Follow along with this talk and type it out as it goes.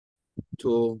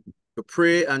to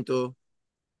pray and to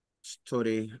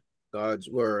study God's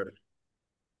word.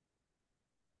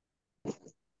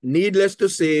 Needless to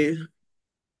say,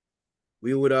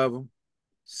 we would have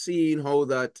seen how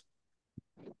that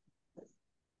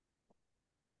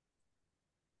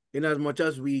in as much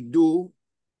as we do,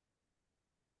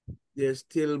 there's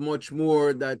still much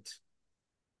more that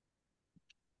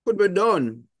could be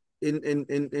done in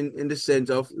the sense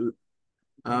of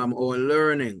our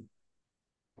learning.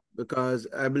 Because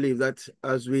I believe that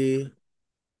as we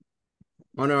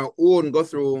on our own go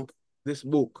through this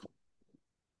book,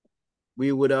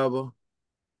 we would have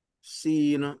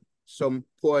seen some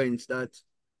points that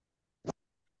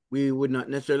we would not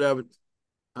necessarily have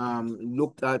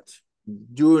looked at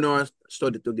during our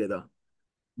study together,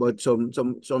 but some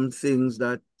things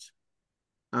that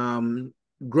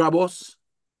grab us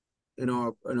in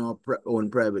our own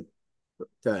private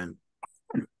time.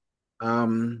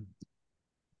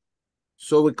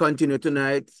 So we continue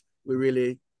tonight. We're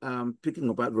really picking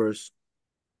up at verse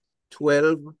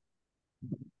 12,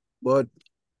 but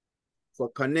for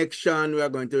connection, we are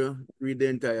going to read the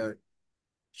entire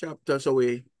chapter so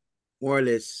we more or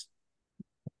less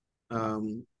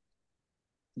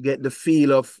get the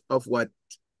feel of what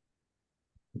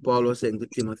Paul was saying to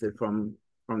Timothy from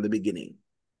the beginning.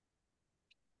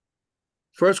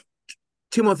 First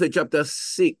Timothy chapter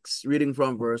 6, reading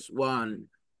from verse 1.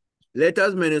 Let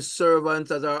as many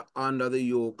servants as are under the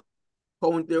yoke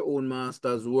count their own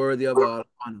masters worthy of all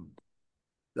honor,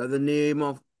 that the name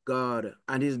of God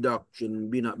and his doctrine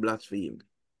be not blasphemed.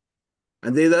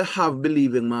 And they that have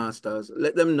believing masters,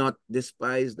 let them not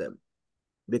despise them,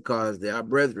 because they are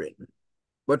brethren,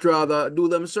 but rather do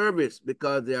them service,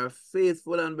 because they are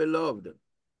faithful and beloved,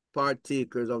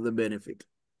 partakers of the benefit.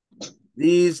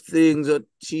 These things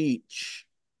teach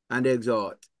and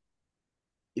exhort.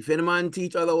 If any man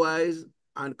teach otherwise,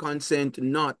 and consent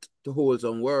not to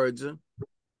wholesome words,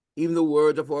 even the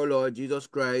words of our Lord Jesus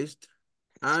Christ,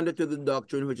 and to the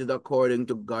doctrine which is according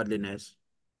to godliness,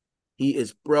 he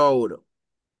is proud,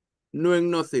 knowing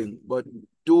nothing, but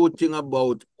doting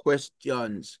about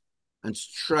questions and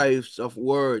strifes of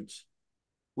words,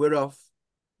 whereof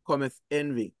cometh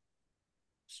envy,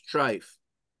 strife,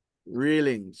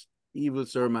 railings, evil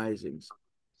surmisings,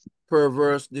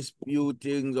 perverse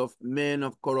disputings of men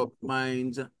of corrupt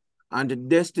minds, and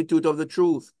destitute of the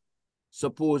truth,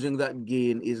 supposing that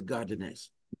gain is godliness.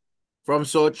 From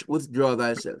such withdraw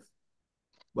thyself.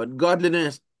 But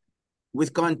godliness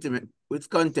with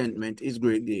contentment is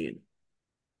great gain.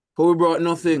 For we brought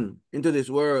nothing into this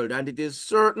world, and it is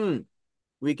certain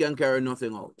we can carry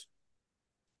nothing out.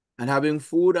 And having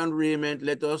food and raiment,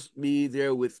 let us be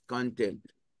therewith content.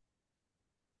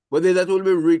 But they that will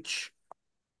be rich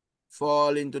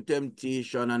fall into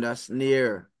temptation and a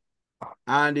snare,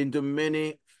 and into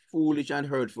many foolish and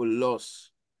hurtful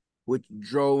lusts, which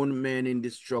drown men in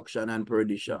destruction and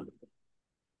perdition.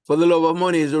 For the love of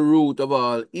money is the root of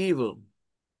all evil,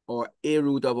 or a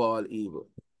root of all evil,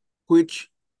 which,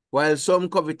 while some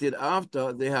coveted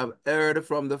after, they have erred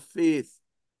from the faith,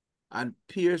 and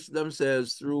pierced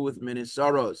themselves through with many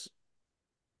sorrows.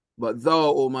 But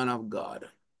thou, O man of God,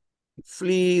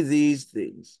 flee these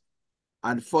things,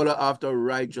 and follow after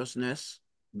righteousness,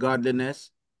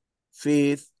 godliness,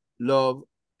 faith, love,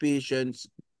 patience,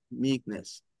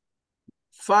 meekness.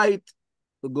 Fight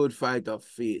the good fight of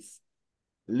faith.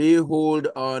 Lay hold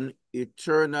on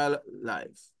eternal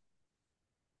life,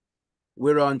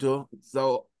 whereunto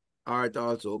thou art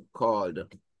also called,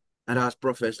 and hast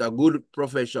professed a good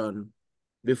profession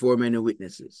before many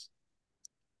witnesses.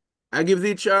 I give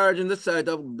thee charge in the sight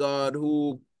of God,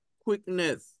 who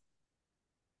quickeneth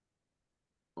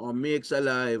or makes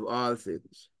alive all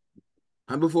things,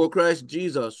 and before Christ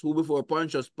Jesus, who before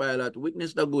Pontius Pilate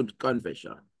witnessed a good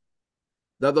confession,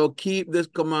 that thou keep this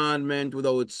commandment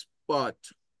without spot,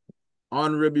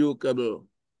 unrebukable,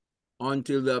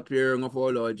 until the appearing of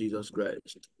our Lord Jesus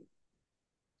Christ.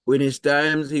 When his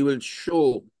times he will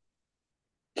show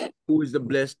who is the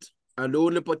blessed and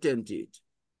only potentate,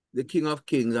 the King of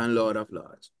kings and Lord of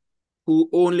lords, who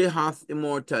only hath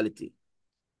immortality,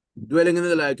 dwelling in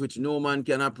the light which no man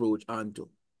can approach unto,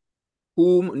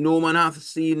 whom no man hath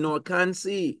seen nor can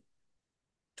see,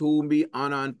 to whom be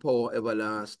honor and power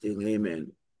everlasting.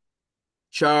 Amen.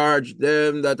 Charge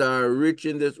them that are rich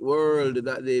in this world,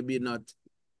 that they be not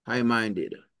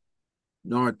high-minded,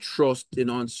 nor trust in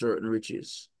uncertain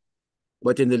riches,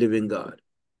 but in the living God,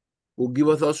 who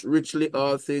giveth us richly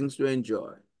all things to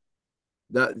enjoy,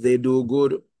 that they do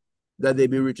good, that they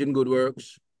be rich in good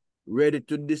works, ready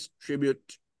to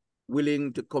distribute,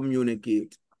 willing to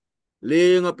communicate,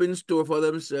 laying up in store for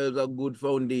themselves a good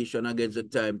foundation against the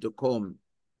time to come,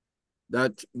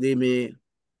 that they may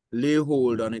lay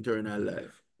hold on eternal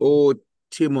life. O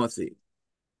Timothy,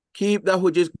 keep that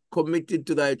which is committed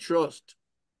to thy trust,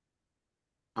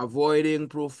 avoiding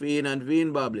profane and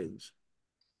vain babblings,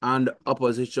 and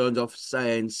oppositions of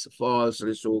science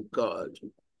falsely so called,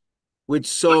 which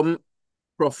some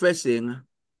professing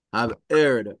have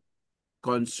erred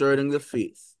concerning the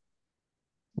faith.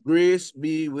 Grace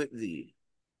be with thee.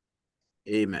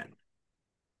 Amen.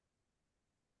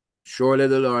 Surely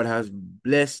the Lord has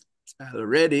blessed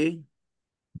already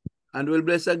and will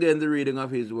bless again the reading of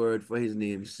his word for his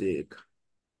name's sake.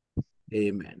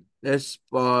 Amen. Let's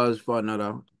pause for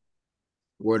another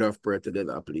word of prayer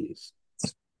together, please.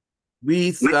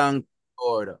 We thank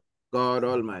Lord God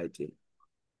Almighty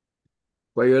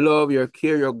for your love, your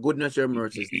care, your goodness, your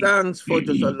mercies. Thanks for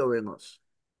just allowing us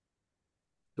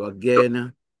to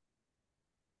again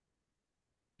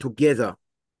together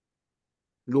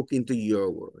look into your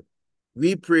word.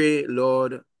 We pray,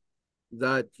 Lord,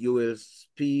 that you will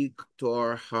speak to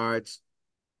our hearts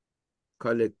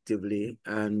collectively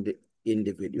and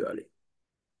individually.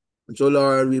 And so,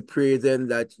 Lord, we pray then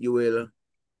that you will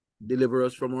deliver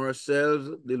us from ourselves,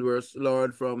 deliver us,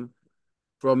 Lord, from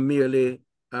merely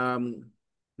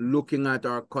looking at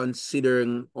or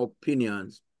considering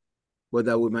opinions, but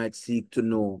that we might seek to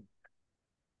know,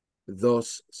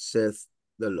 thus saith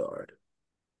the Lord.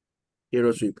 Hear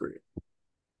us, we pray.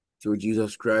 Through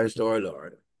Jesus Christ our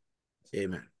Lord.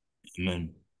 Amen.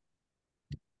 Amen.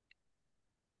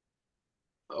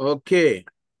 Okay.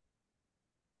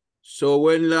 So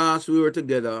when last we were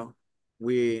together,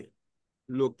 we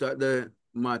looked at the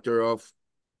matter of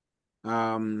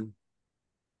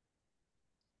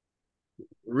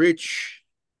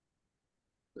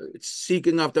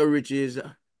seeking after riches,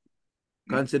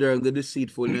 considering the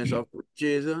deceitfulness of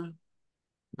riches,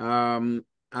 and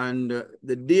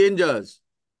the dangers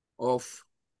of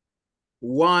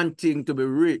wanting to be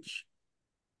rich,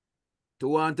 to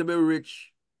want to be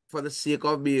rich for the sake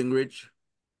of being rich,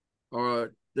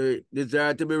 or the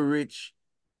desire to be rich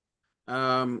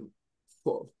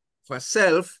for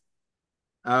self,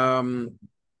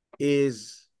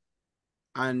 is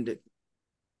and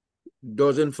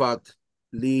does in fact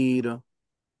lead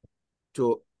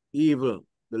to evil.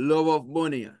 The love of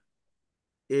money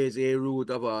is a root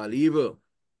of all evil,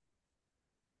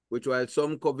 which while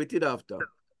some coveted after,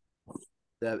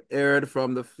 they have erred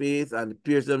from the faith and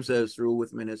pierced themselves through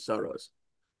with many sorrows.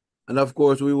 And of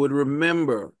course, we would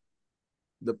remember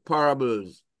the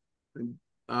parables in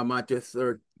Matthew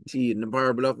 13, the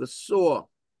parable of the sower.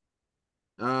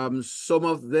 Some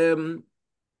of them,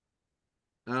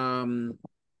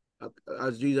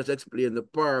 as Jesus explained the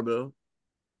parable,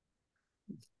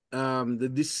 the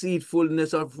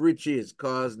deceitfulness of riches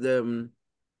caused them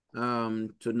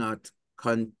to not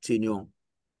continue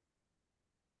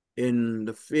in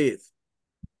the faith.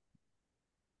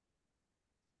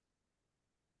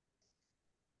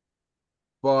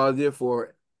 Paul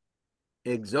therefore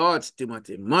exhorts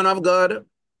Timothy, man of God,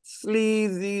 flee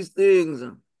these things.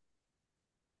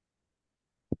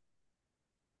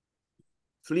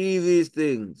 Flee these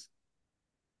things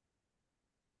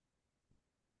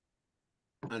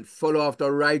and follow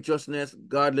after righteousness,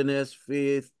 godliness,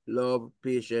 faith, love,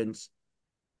 patience,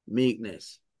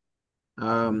 meekness,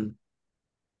 and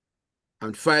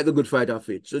fight the good fight of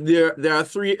faith. So there are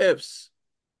 3 F's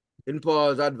in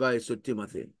Paul's advice to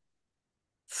Timothy.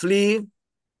 Flee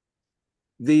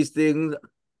these things,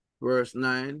 verse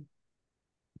 9.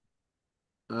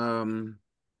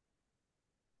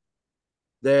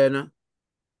 Then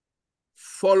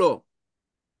follow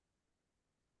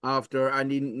after,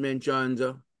 and he mentions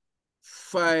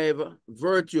 5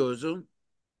 virtues,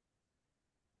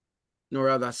 no,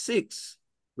 rather 6: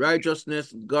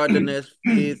 righteousness, godliness,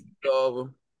 faith,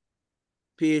 love,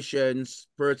 patience,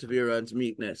 perseverance,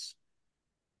 meekness.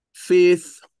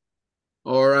 Faith,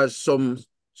 or as some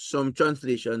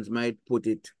translations might put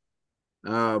it,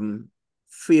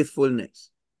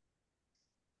 faithfulness.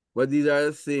 But these are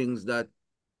the things that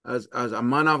as a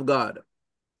man of God,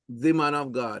 the man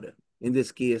of God, in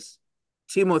this case,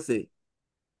 Timothy,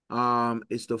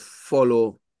 is to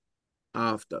follow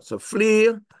after. So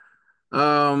flee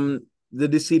the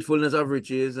deceitfulness of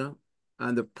riches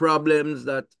and the problems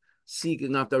that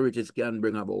seeking after riches can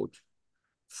bring about.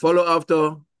 Follow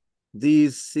after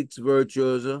these 6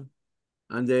 virtues,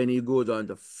 and then he goes on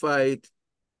to fight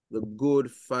the good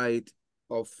fight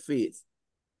of faith.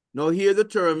 Now here the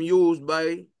term used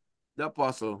by the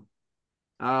apostle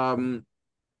can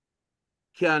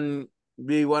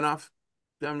be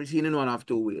seen in one of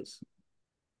 2 ways.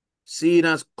 Seen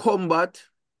as combat,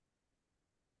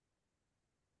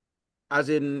 as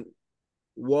in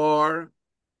war,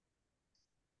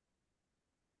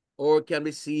 or can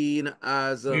be seen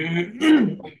as a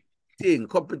thing,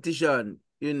 competition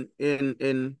in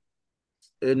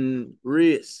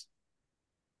race.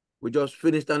 We just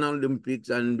finished an Olympics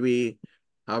and we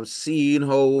have seen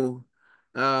how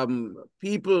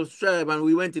people strive, and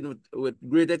we went in with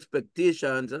great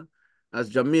expectations as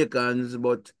Jamaicans,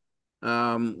 but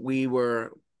we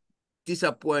were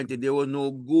disappointed. There was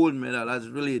no gold medal as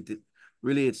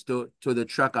relates to the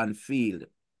track and field.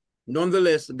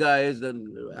 Nonetheless, guys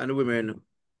and women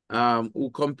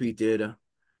who competed,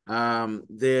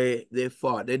 they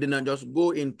fought. They did not just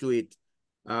go into it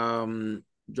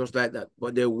just like that,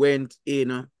 but they went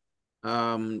in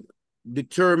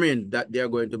determined that they are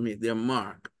going to make their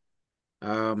mark.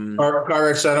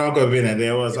 Correction, Uncle Vinny.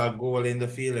 There was a goal in the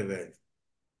field event.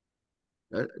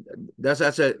 That's I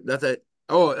said. That's a.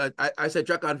 Oh, I said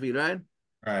track and field, right?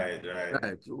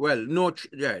 Right. Well, no,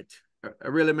 right. I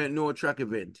really meant no track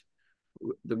event.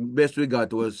 The best we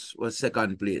got was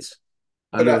second place.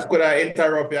 And could I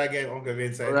interrupt you again, Uncle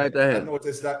Vincent? Right ahead.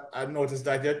 I noticed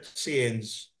that you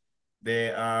changed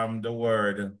the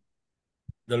word,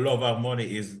 the love of money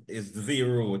is the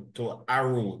root to a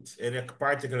root. Any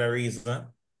particular reason?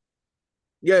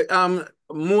 Yeah,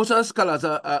 most of the scholars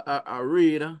are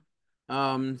read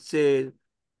say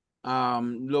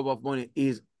love of money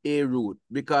is a root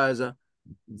because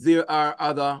there are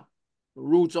other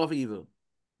roots of evil.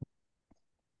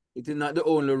 It is not the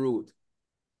only root.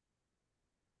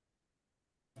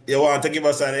 You want to give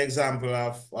us an example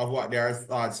of what their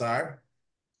thoughts are?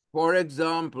 For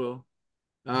example,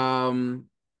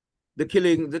 the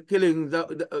killing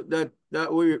that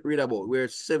we read about, where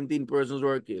 17 persons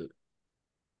were killed.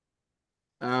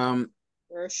 The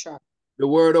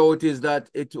word out is that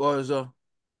it was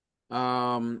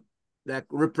like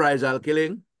reprisal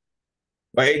killing.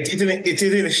 But it is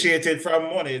initiated from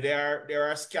money. There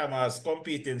are scammers,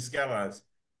 competing scammers.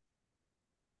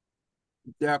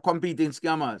 They are competing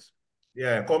scammers.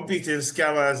 Yeah, competing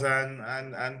scammers,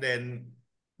 and then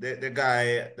the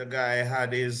guy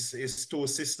had his two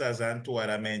sisters and two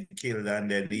other men killed, and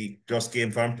then he just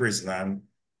came from prison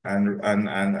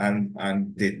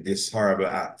and did this horrible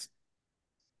act.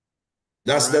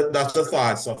 That's the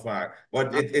thought so far.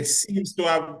 But it seems to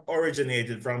have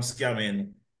originated from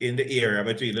scamming in the area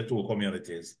between the two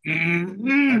communities.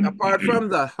 And apart from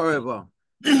that, however,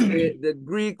 the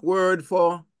Greek word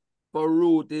for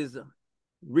root is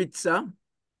ritza.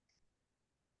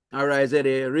 All right, I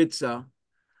ritza.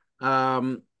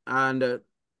 And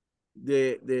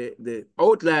the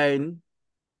outline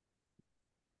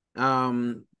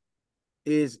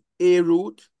is a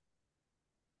root,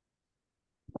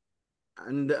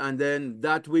 and then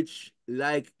that which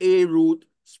like a root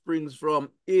springs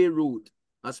from a root,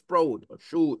 a sprout, a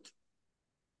shoot,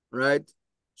 right?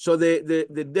 So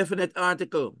the definite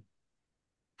article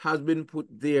has been put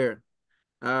there,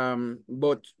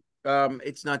 but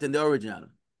it's not in the original.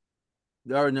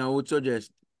 The original would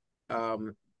suggest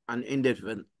an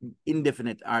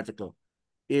indefinite article,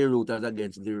 a root as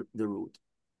against the root.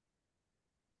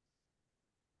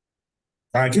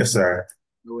 Thank you, sir.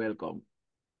 You're welcome.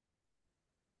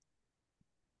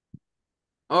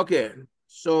 Okay,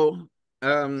 so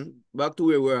back to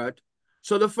where we're at.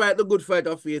 So the good fight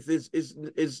of faith is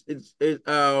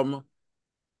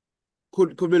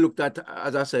could be looked at,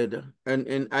 as I said,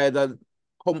 in either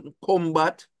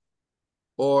combat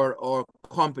or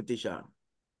competition.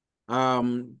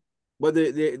 But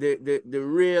the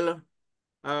real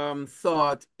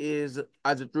thought is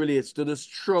as it relates to the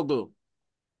struggle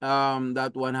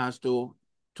that one has to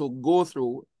go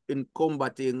through in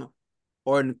combating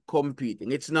or in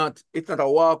competing. It's not a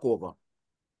walkover,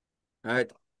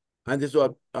 right? And this is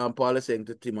what Paul is saying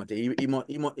to Timothy.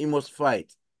 He must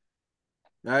fight,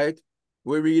 right?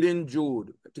 We read in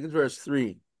Jude, I think it's verse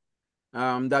 3,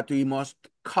 that we must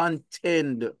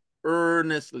contend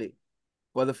earnestly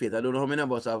for the faith. I don't know how many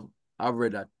of us have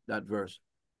read that verse.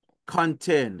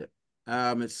 Contend.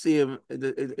 It's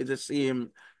the same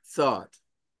thought,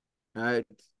 right?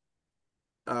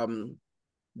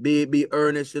 Be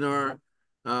earnest in our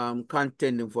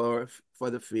contending for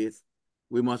the faith.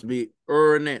 We must be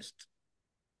earnest,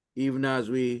 even as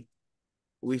we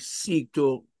seek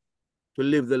to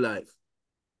live the life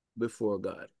before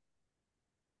God.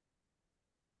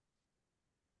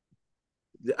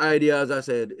 The idea, as I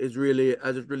said, is really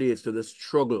as it relates to the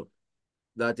struggle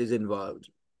that is involved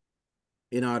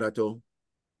in order to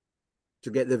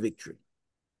get the victory.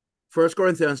 1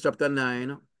 Corinthians chapter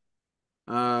 9,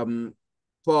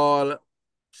 Paul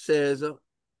says,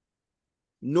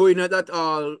 knowing that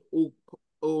all who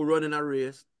run in a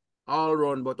race, all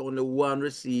run, but only one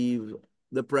receive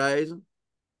the prize.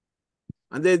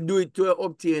 And they do it to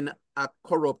obtain a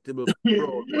corruptible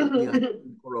crown, but me an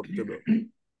incorruptible.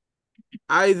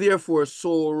 I therefore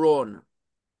so run,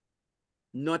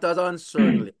 not as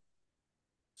uncertainly.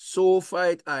 So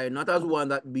fight I, not as one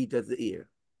that beateth the air,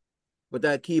 but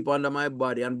I keep under my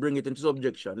body and bring it into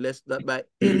subjection, lest that by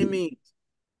any means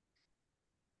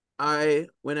I,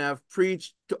 when I have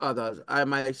preached to others, I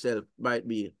myself might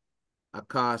be a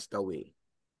castaway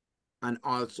and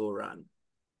also run.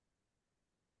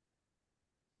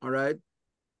 All right.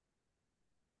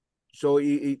 So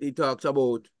he talks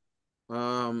about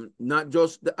not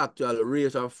just the actual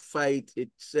race or fight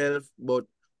itself, but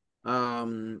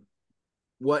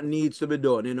what needs to be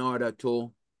done in order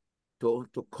to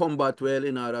combat well,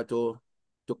 in order to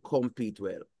compete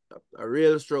well. A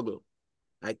real struggle.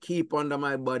 I keep under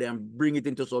my body and bring it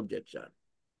into subjection.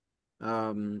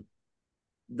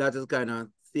 That is kind of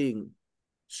thing,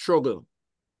 struggle,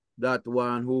 that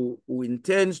one who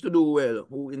intends to do well,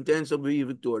 who intends to be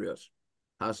victorious,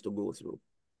 has to go through.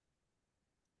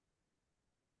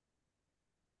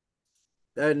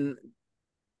 Then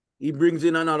he brings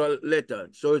in another letter.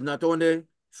 So it's not only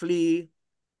flee,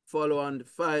 follow and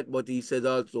fight, but he says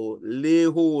also lay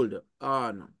hold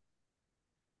on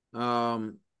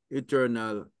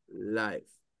eternal life.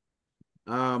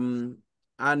 And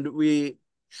we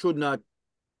should not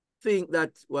think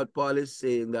that what Paul is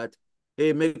saying, that,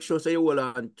 hey, make sure you hold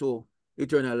on to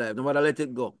eternal life, no matter, let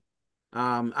it go.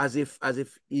 As if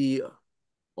he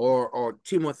or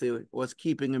Timothy was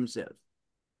keeping himself.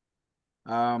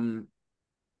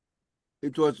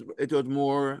 It was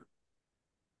more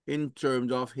in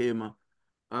terms of him,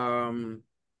 as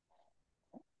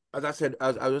I said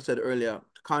earlier,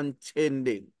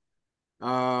 contending,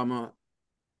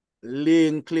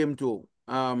 laying claim to.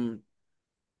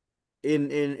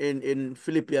 In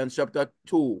Philippians chapter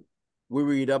 2, we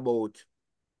read about,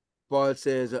 Paul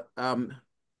says, no,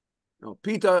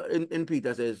 Peter in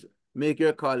Peter says, make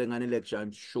your calling and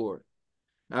election sure.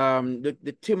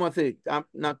 The Timothy,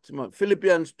 not Timothy,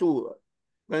 Philippians 2.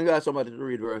 Can you ask somebody to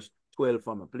read verse 12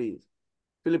 for me, please?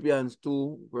 Philippians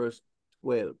 2, verse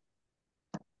 12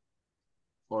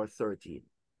 or 13.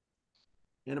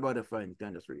 Anybody find,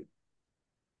 can just read.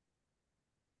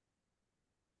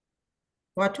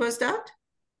 What was that?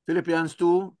 Philippians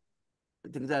 2, I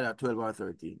think it's either 12 or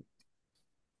 13.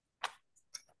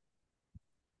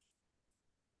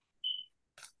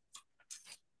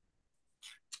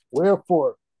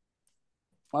 Wherefore,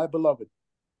 my beloved,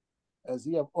 as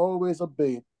ye have always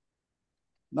obeyed,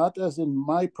 not as in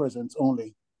my presence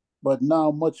only, but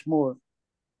now much more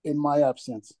in my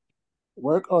absence,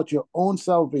 work out your own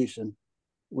salvation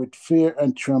with fear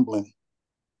and trembling.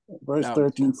 Verse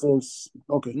 13 says,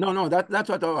 okay. No, that's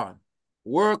what I want.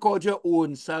 Work out your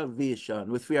own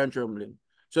salvation with fear and trembling.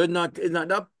 So it's not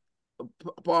that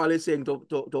Paul is saying to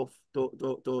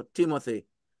Timothy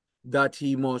that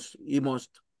he must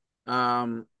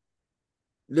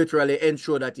literally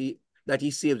ensure that he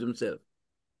saves himself.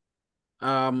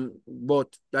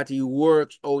 But that he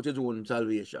works out his own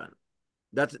salvation.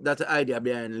 That's the idea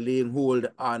behind laying hold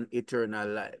on eternal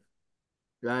life.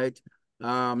 Right?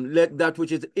 Let that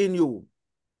which is in you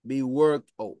be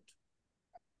worked out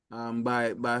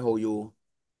by how you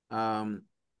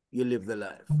live the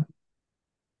life.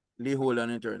 Lay hold on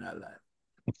eternal life.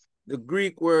 The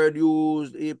Greek word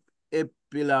used,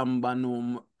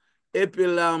 epilambanomia.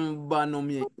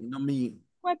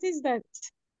 What is that?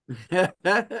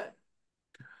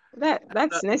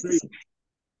 That's necessary.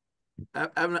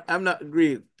 I'm not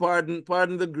Greek. Pardon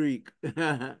the Greek.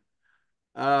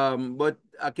 But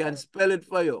I can spell it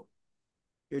for you.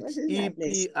 It's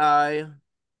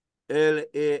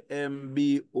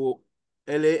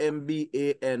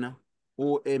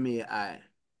EPILAMBANOMAI.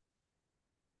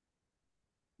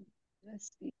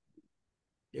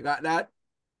 You got that?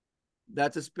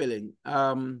 That's a spelling.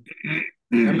 Let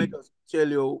me just tell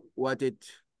you what it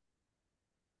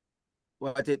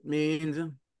means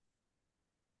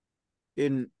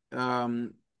in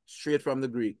straight from the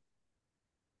Greek.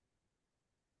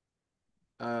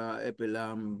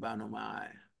 Epilambanomai.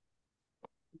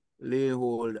 Lay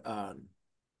hold on.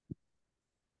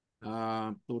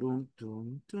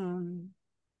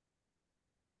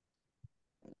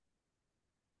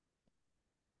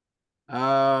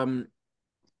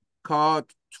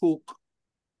 Caught,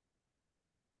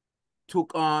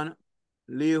 took on,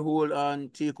 lay hold on,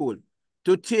 take hold.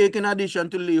 To take, in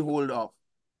addition to lay hold of,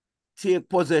 take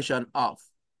possession of,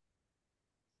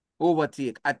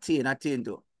 overtake, attain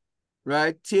to,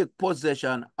 right? Take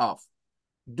possession of.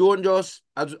 Don't just,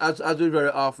 as we very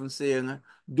often saying,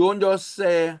 don't just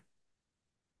say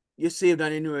you're saved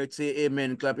and you know it, say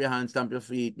amen, clap your hands, stamp your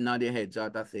feet, nod your head,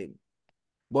 sort of thing.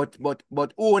 but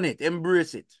own it,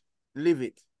 embrace it, live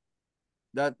it.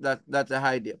 That's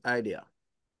the idea.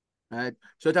 Right?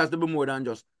 So it has to be more than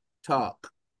just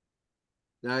talk.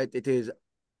 Right? It is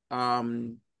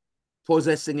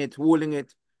possessing it, holding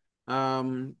it,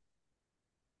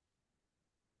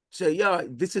 say, yeah,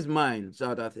 this is mine,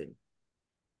 sort of thing.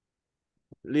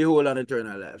 Lay hold on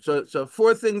eternal life. So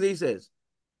 4 things he says.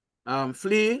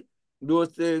 Flee those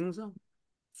things,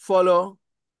 follow,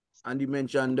 and he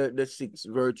mentioned the 6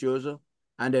 virtues,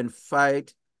 and then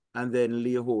fight, and then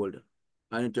lay hold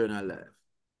on eternal life.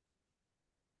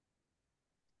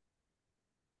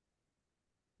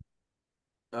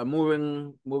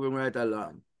 Moving right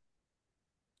along.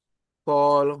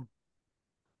 Paul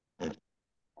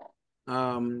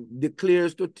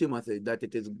declares to Timothy that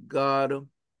it is God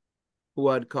who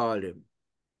had called him.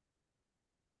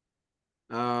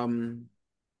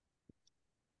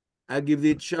 I give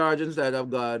thee charge inside of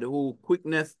God, who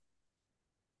quickeneth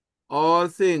all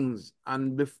things,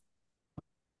 and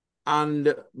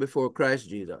before Christ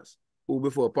Jesus, who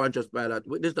before Pontius Pilate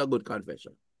witnessed a good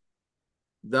confession,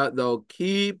 that thou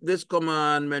keep this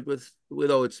commandment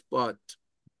without spot,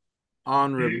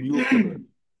 unrebukable,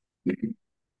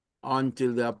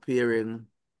 until the appearing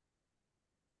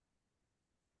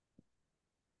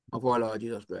of our Lord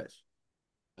Jesus Christ.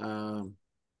 No,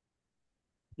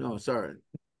 sorry.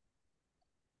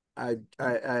 I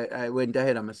went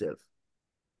ahead of myself.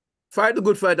 Fight the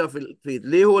good fight of faith.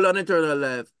 Lay hold on eternal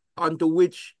life, unto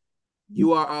which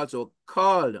you are also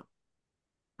called,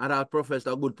 and have professed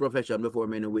a good profession before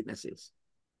many witnesses.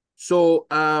 So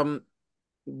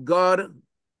God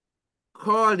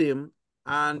called him,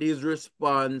 and his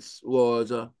response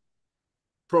was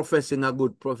professing a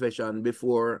good profession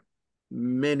before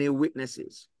many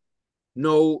witnesses.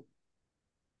 Now,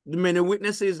 the many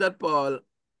witnesses that Paul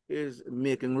is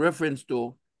making reference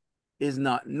to is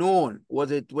not known.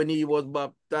 Was it when he was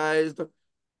baptized?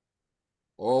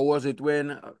 Or was it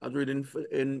when, I was reading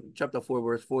in chapter 4,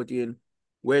 verse 14,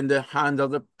 when the hand of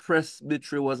the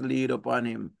presbytery was laid upon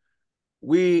him?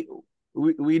 We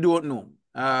don't know.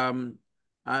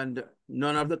 And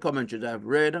none of the commentaries I've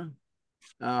read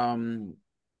can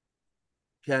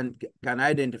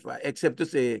identify, except to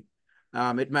say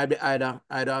it might be either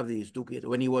of these 2 cases.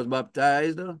 When he was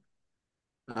baptized,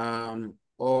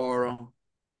 or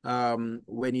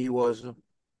when he was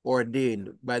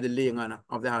ordained by the laying on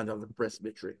of the hands of the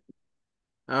presbytery.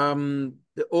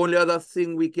 The only other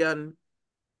thing we can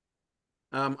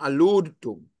allude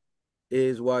to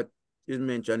is what is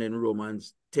mentioned in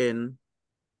Romans 10,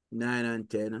 9 and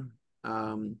 10,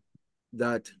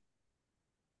 that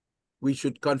we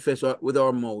should confess with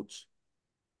our mouths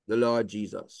the Lord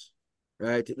Jesus,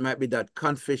 right? It might be that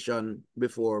confession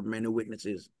before many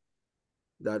witnesses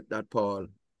that Paul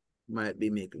might be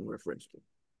making reference to.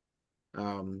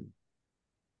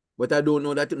 But I don't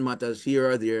know that it matters here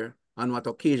or there on what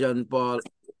occasion Paul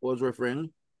was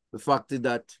referring. The fact is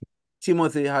that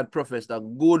Timothy had professed a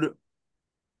good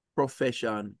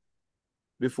profession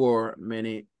before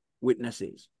many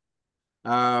witnesses.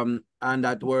 And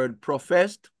that word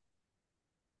professed,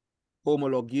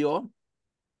 homologio,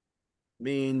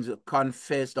 means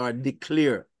confessed or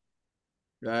declare,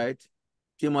 right?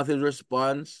 Timothy's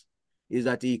response is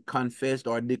that he confessed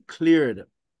or declared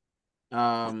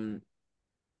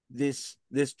this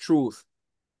truth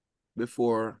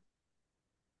before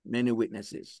many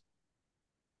witnesses.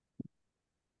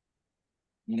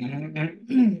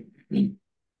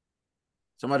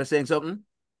 Somebody saying something?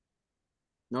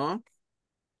 No?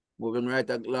 Moving right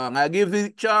along. I give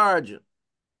thee charge.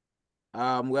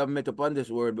 We have met upon this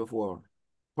word before.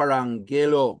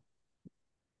 Parangelo.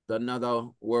 Another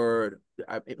word.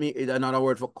 It's another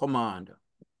word for command.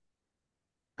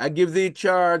 I give thee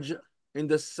charge in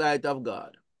the sight of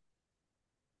God,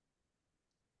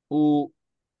 who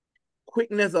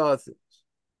quickeneth all things,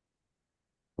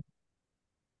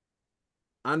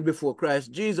 and before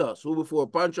Christ Jesus, who before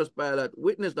Pontius Pilate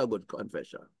witnessed a good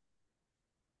confession,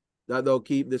 that thou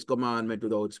keep this commandment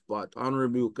without spot,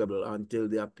 unrebukable, until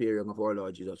the appearing of our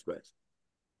Lord Jesus Christ.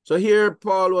 So here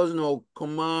Paul was now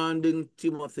commanding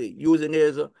Timothy, using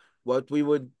his, what we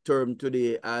would term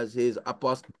today as his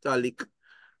apostolic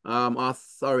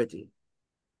authority,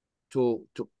 to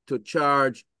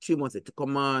charge Timothy, to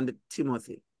command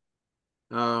Timothy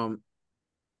in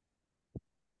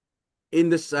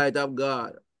the sight of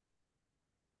God,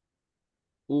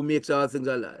 who makes all things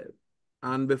alive,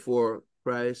 and before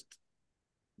Christ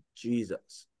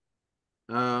Jesus.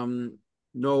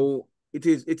 No, it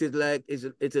is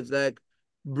like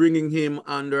bringing him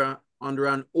under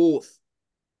an oath.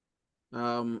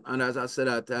 And as I said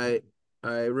that,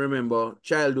 I remember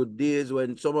childhood days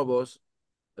when some of us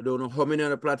I don't know how many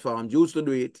other platforms used to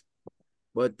do it,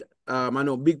 but I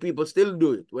know big people still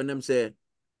do it when them say,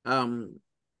 me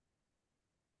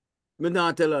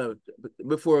not tell her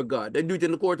before God. They do it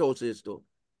in the courthouses too.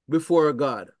 Before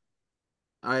God,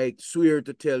 I swear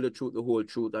to tell the truth, the whole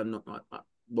truth, and not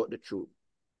but the truth.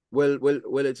 Well,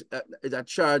 it's a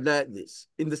charge like this.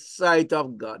 In the sight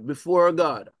of God, before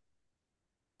God,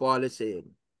 Paul is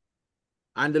saying,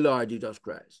 and the Lord Jesus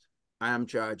Christ, I am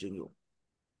charging you.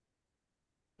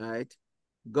 Right?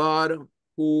 God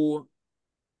who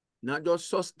not just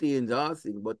sustains our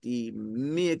thing, but he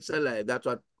makes alive. That's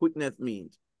what quickness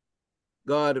means.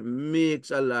 God makes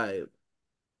alive.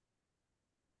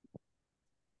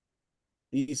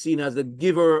 He's seen as the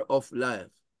giver of life.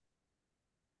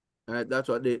 Right? That's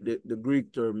what the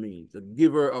Greek term means, the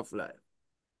giver of life.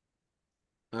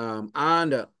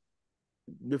 And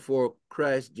before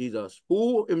Christ Jesus,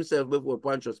 who himself before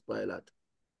Pontius Pilate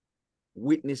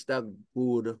witnessed a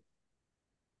good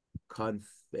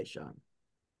confession.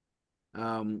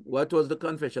 What was the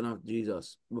confession of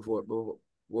Jesus before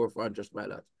Pontius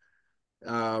Pilate?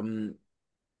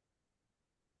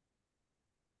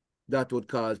 That would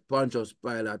cause Pontius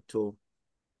Pilate to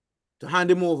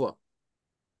hand him over.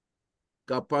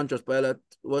 Because Pontius Pilate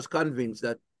was convinced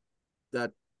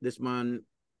that this man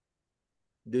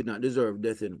did not deserve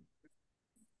death.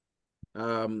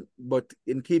 But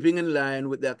in keeping in line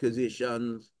with the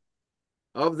accusations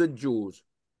of the Jews,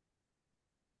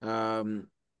 Pilate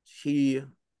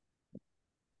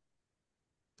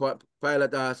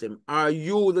asked him, "Are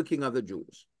you the king of the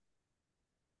Jews?"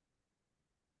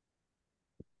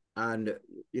 And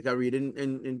you can read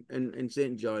in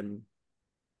St. John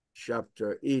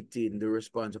chapter 18, the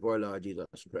response of our Lord Jesus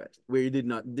Christ, where he did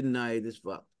not deny this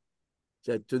fact.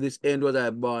 He said, "To this end was I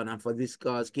born, and for this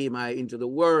cause came I into the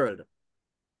world."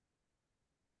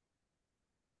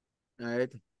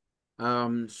 Right?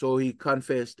 So he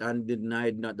confessed and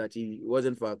denied not that he was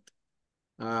in fact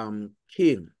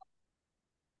king.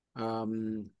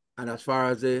 And as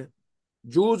far as the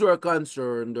Jews were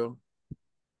concerned,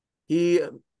 he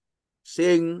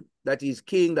saying that he's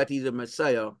king, that he's a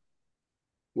Messiah,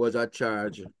 was a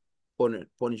charge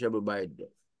punishable by death.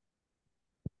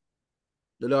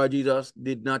 The Lord Jesus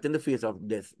did not, in the face of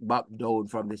death, back down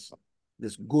from this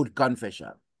good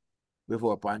confession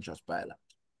before Pontius Pilate.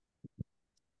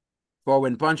 For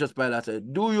when Pontius Pilate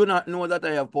said, "Do you not know that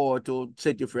I have power to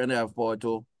set you free and I have power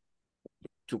to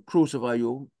crucify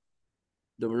you?"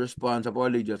 The response of our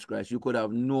Lord Jesus Christ, "You could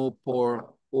have no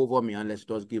power over me unless it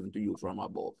was given to you from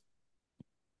above."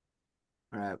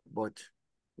 All right, but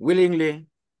willingly,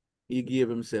 he gave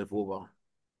himself over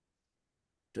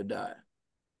to die.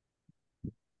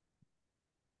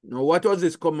 Now, what was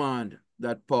this command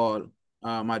that Paul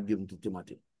had given to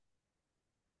Timothy?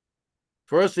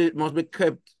 First, it must be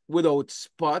kept without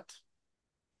spot,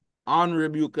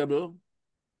 unrebukable,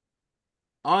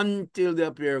 until the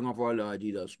appearing of our Lord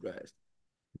Jesus Christ.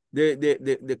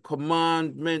 The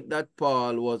commandment that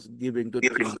Paul was giving to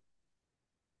Timothy.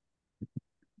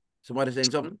 Somebody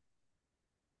saying something?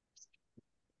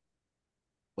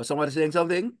 Was somebody saying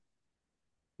something?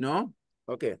 No?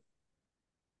 Okay.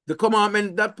 The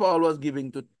commandment that Paul was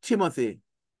giving to Timothy,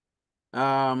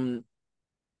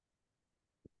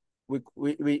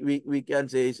 we can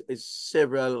say is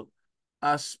several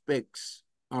aspects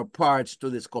or parts to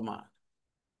this command.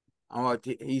 And what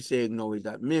he's saying now is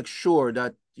that make sure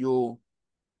that you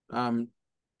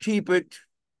keep it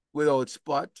without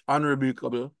spot,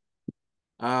 unrebukable.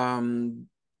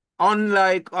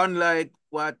 Unlike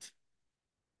what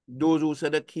those who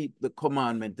said they keep the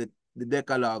commandment, the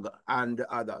Decalogue and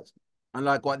the others,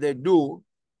 unlike what they do,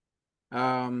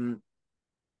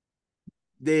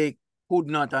 they could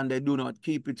not and they do not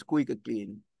keep it squeaky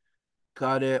clean.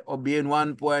 Because they obey in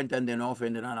one point and then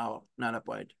offend in another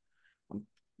point.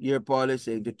 Here Paul is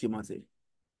saying to Timothy,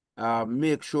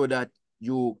 make sure that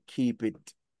you keep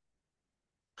it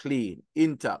clean,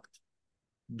 intact.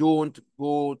 Don't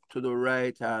go to the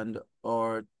right hand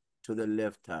or to the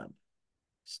left hand.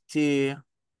 Stay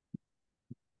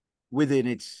within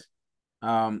its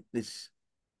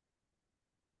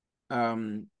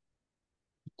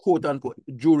quote unquote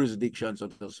jurisdiction, so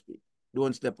to speak.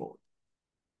 Don't step out.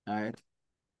 All right.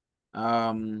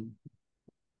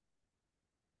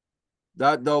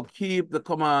 That thou keep the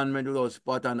commandment without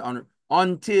spot and honor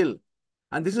until,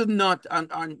 and this is not,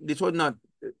 and this was not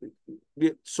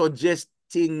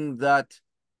suggesting that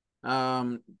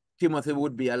Timothy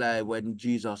would be alive when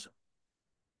Jesus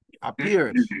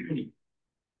appears,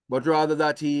 but rather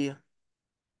that he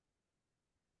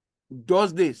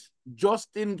does this just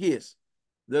in case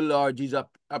the Lord Jesus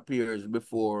appears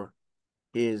before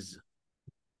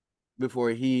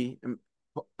before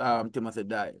Timothy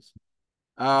dies.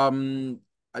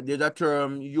 There's a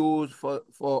term used for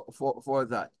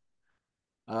that.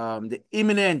 The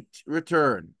imminent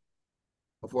return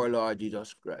of our Lord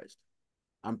Jesus Christ.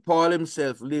 And Paul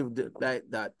himself lived like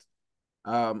that,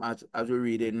 as we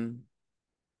read in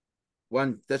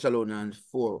 1 Thessalonians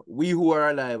 4. We who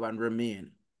are alive and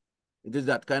remain. It is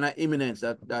that kind of imminence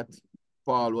that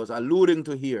Paul was alluding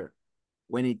to here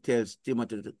when he tells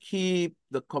Timothy to keep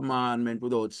the commandment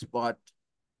without spot,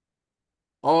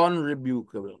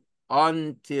 unrebukable,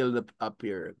 until the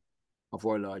appearing of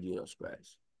our Lord Jesus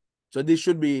Christ. So this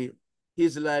should be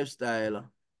his lifestyle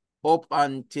up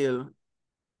until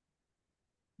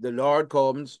the Lord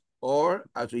comes, or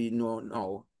as we know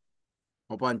now,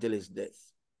 up until his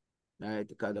death. Right?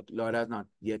 Because the Lord has not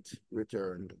yet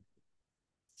returned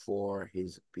for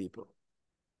his people.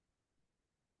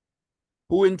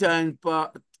 Who in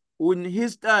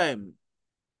his time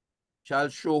shall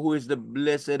show who is the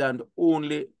blessed and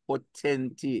only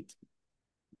potentate,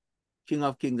 King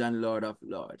of kings and Lord of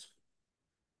lords.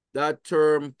 That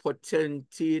term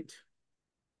potentate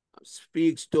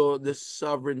speaks to the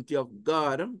sovereignty of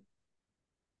God,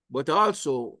 but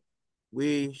also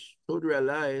we should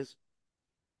realize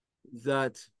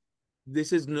that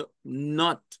this is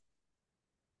not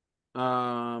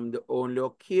the only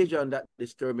occasion that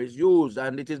this term is used,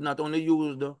 and it is not only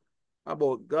used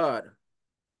about God.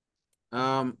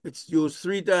 It's used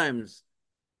 3 times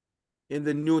in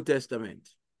the New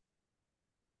Testament.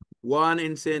 One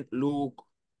in St. Luke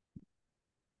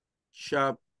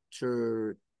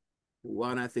chapter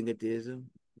 1, I think it is.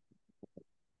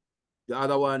 The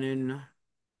other one in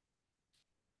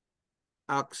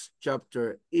Acts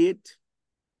chapter 8,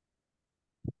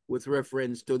 with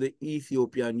reference to the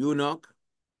Ethiopian eunuch.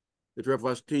 It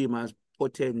refers to him as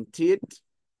potentate,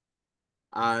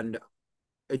 and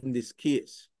in this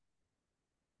case,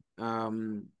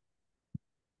 but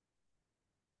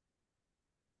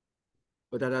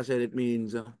as I said, it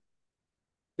means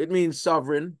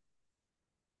sovereign,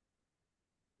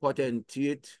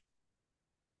 potentate,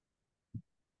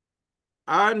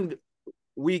 and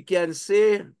we can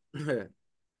say,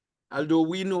 although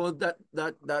we know that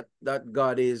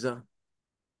God is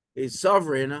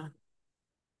sovereign,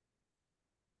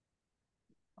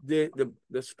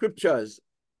 the scriptures,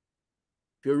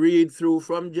 if you read through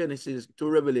from Genesis to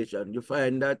Revelation, you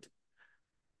find that,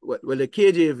 well, the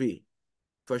KJV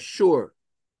for sure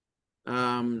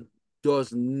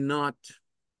does not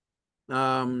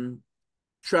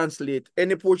translate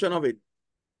any portion of it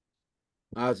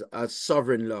as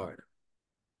sovereign Lord.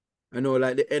 I know,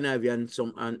 like the NIV and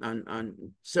some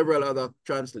and several other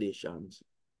translations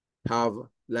have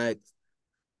like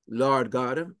Lord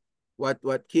God. What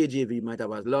KJV might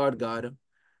have as Lord God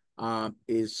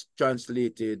is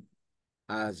translated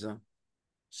as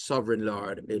sovereign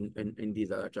Lord in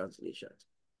these other translations.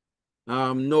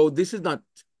 No, this is not,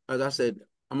 as I said,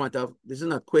 this is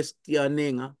not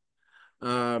questioning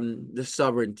the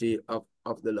sovereignty of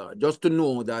the Lord. Just to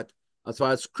know that as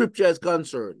far as scripture is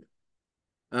concerned,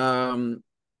 3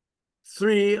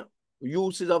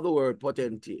 uses of the word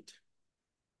potentate,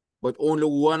 but only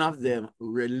one of them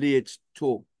relates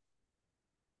to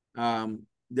the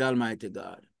Almighty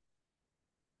God.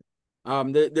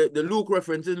 The Luke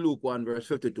reference is Luke 1 verse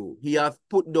 52. He hath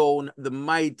put down the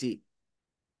mighty,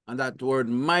 and that word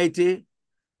mighty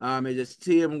is the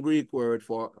same Greek word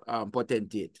for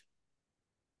potentate.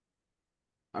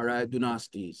 All right,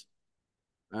 dynasties.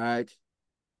 All right.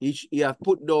 He hath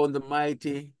put down the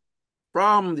mighty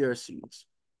from their seats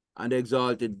and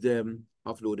exalted them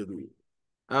of low degree.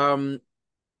 But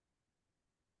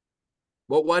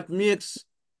what makes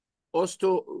us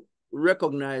to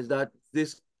recognize that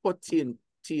this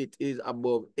potentate is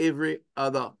above every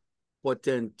other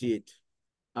potentate,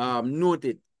 note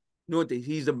it,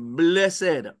 he's a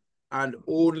blessed and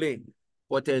only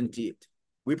potentate.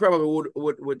 We probably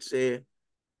would say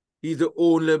he's the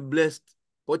only blessed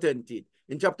potentate.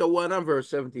 In chapter 1 and verse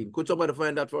 17. Could somebody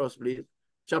find that for us, please?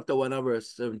 Chapter 1 and verse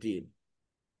 17.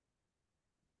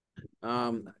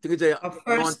 I think it's Of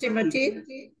 1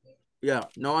 Timothy. Yeah.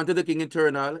 Now unto the King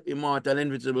eternal, immortal,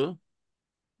 invisible,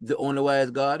 the only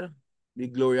wise God, be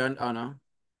glory and honor.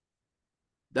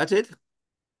 That's it?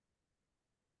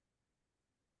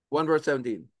 1 verse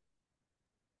 17.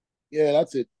 Yeah,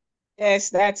 that's it. Yes,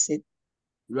 that's it.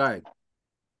 Right.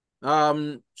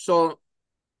 So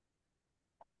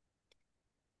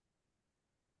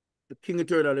the King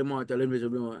eternal, immortal,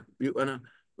 invisible,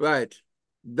 right.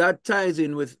 That ties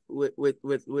in with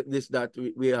this that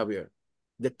we have here.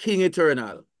 The King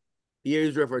eternal. Here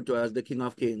is referred to as the King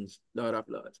of Kings, Lord of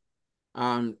Lords.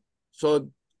 So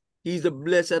He's the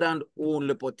blessed and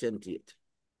only potentate.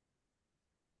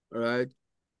 All right.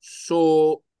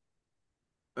 So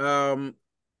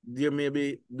there may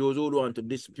be those who want to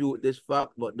dispute this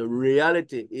fact, but the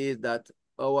reality is that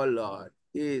our Lord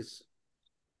is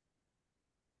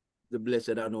the blessed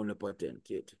and only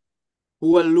potentate,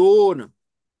 who alone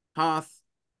hath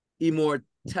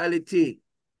immortality,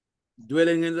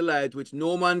 dwelling in the light which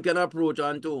no man can approach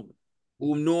unto,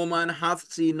 whom no man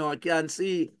hath seen nor can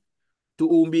see, to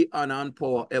whom be honor and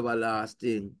power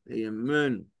everlasting.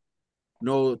 Amen.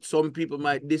 Now, some people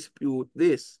might dispute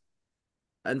this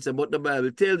and say, but the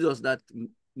Bible tells us that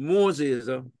Moses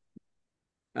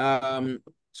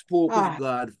spoke with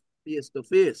God face to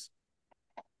face.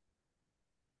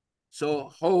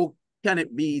 So how can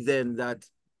it be then that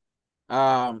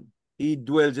he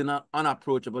dwells in an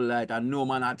unapproachable light and no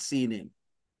man had seen him?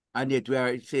 And yet we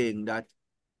are saying that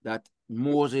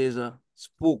Moses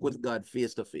spoke with God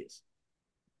face to face.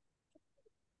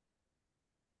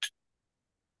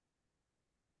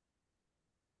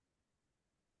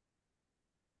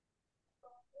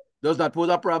 Does that pose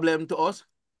a problem to us?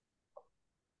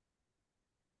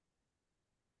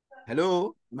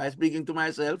 Hello, am I speaking to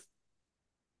myself?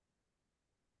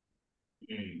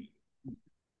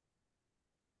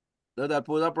 Does that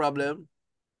pose a problem?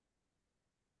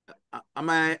 Am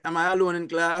I alone in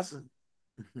class?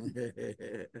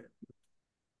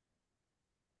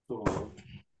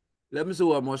 Let me see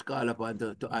what I must call upon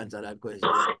to answer that question.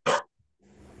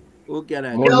 Who can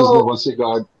I? Moses never see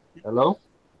God. Hello?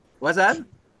 What's that?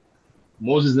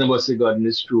 Moses never see God in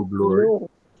his true glory. No.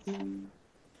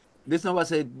 This never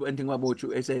said anything about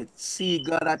you. It said, see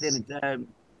God at any time.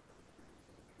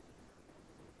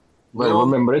 Well, No.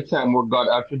 remember the time what God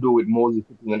had to do with Moses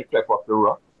sitting on the cliff of the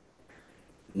rock?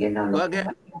 You know, Go look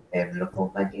again.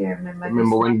 over there.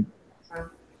 Remember when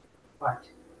What?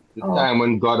 the time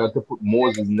when God had to put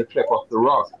Moses in the cliff of the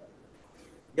rock?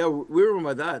 Yeah, we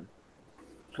remember that.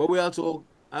 But we also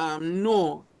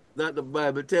know that the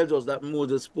Bible tells us that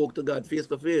Moses spoke to God face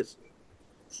to face.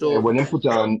 So When he put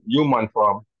on human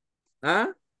form. huh?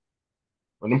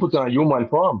 When he put on human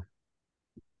form.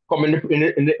 Come in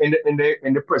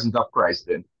the presence of Christ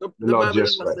then. The Lord Bible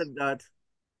Jesus never Christ. said that.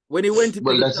 When he went into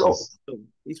Well, the that's all. temple,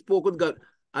 he spoke with God.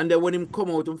 And then when him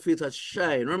come out, his face had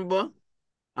shine, remember?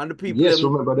 And the people Yes,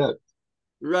 remember that.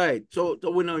 Right. So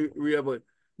we know really,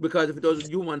 because if it was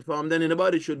human form, then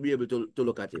anybody should be able to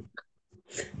look at it.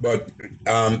 But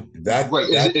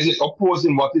is it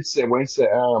opposing what it said when it said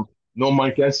no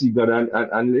man can see God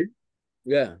and live?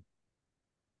 Yeah.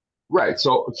 Right.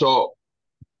 So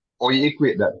or you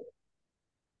equate that.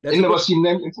 That's You never seen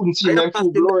them, you couldn't see them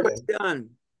full glory then.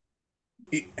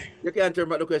 You can't turn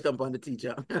back the question upon the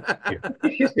teacher.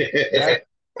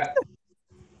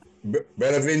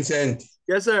 Brother Vincent.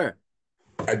 Yes, sir.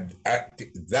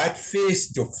 That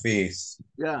face to face,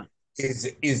 yeah,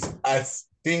 is I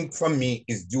think for me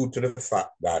is due to the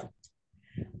fact that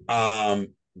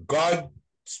God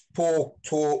spoke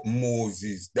to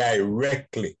Moses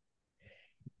directly,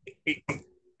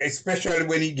 especially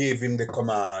when he gave him the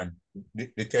command,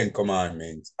 the 10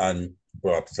 Commandments, and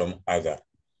brought some other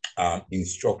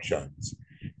instructions.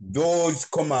 Those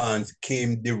commands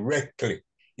came directly.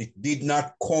 It did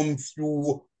not come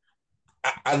through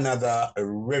another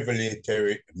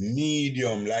revelatory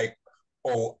medium like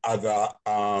all other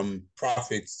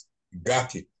prophets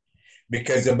got it.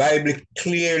 Because the Bible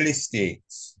clearly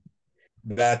states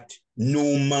that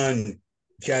no man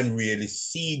can really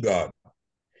see God.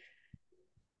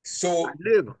 So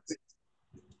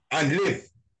and live.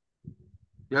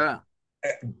 Yeah.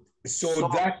 So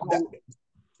that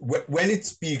when it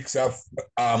speaks of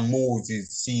Moses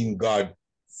seeing God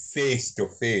face to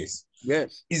face,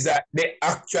 yes, is that they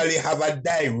actually have a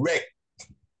direct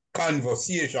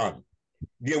conversation.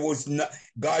 There was not,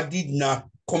 God did not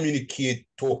communicate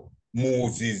to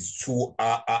Moses through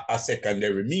a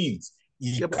secondary means.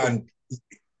 He can.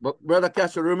 But Brother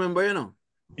Castro, remember, you know?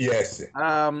 Yes.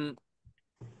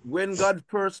 When God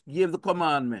first gave the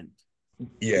commandment,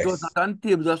 yes, it was not on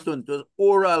tables of stone, it was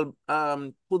oral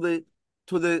to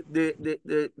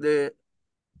the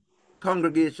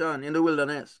congregation in the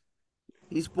wilderness.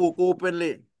 He spoke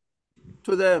openly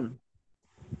to them.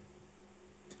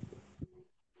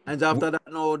 And after that,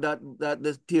 no, that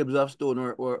the tables of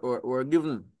stone were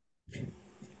given.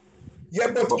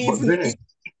 Yeah, but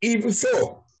even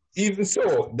so,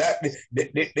 that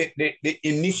the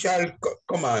initial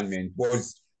commandment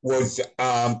was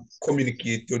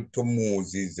communicated to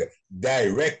Moses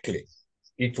directly.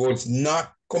 It was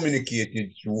not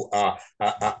communicated through a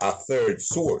third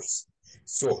source.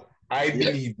 So I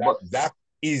believe that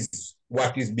is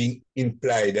what is being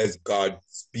implied as God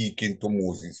speaking to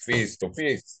Moses face to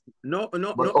face. No,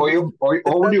 But how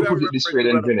would you put it this way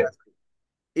then, Vinny?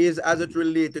 Is as it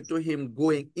related to him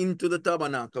going into the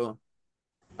tabernacle,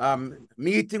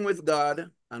 meeting with God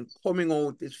and coming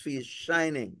out his face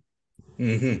shining.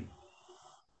 Mm-hmm.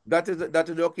 That is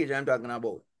the occasion I'm talking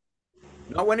about.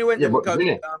 Now, when he went, Yeah, but because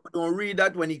Vinny, don't read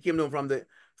that when he came down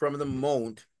from the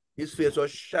mount, his face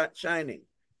was shining.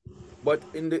 But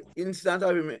in the instant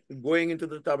of him going into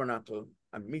the tabernacle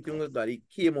and meeting with God, he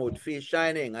came out face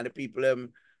shining, and the people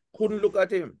couldn't look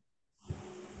at him.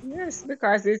 Yes,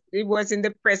 because it was in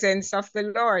the presence of the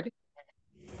Lord.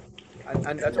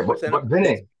 And that's yeah, a question. but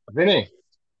Vinny,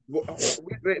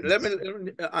 Wait, let me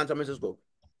answer Mrs. Cook.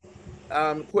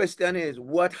 Question is,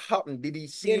 what happened? Did he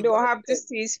see You don't God? have to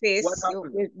see his face, What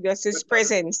happened? just his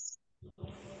presence.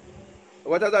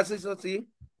 What does that sister see?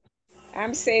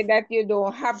 I'm saying that you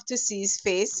don't have to see his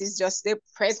face, it's just the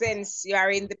presence. You are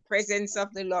in the presence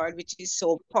of the Lord, which is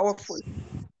so powerful.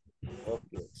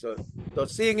 Okay, so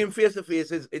seeing him face to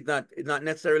face is not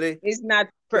necessarily It's not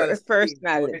personal.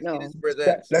 personal, In no. his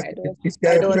presence.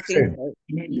 I don't think so.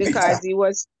 Because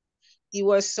he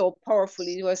was so powerful,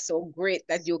 he was so great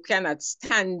that you cannot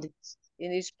stand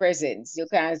in his presence. You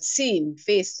can't see him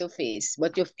face to face,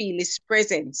 but you feel his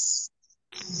presence,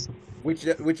 Which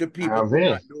the people could Vinny,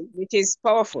 not do. which is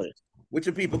powerful. Which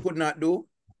the people could not do.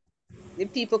 The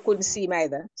people couldn't see him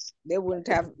either. They wouldn't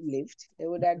have lived. They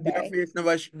would have Their died. face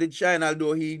never did shine,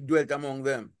 although he dwelt among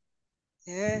them.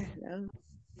 Yeah, no.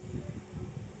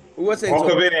 Who was saying Uncle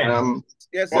so? Vinny.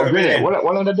 Yes, but sir. Vinny,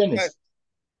 one other Dennis.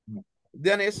 Yes.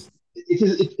 Dennis,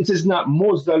 It is not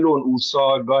Moses alone who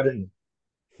saw God.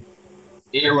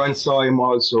 Aaron saw him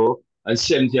also, and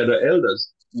 70 other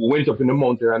elders who went up in the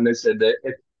mountain and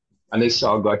they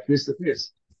saw God face to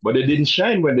face. But they didn't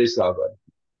shine when they saw God.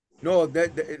 no, they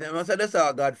must have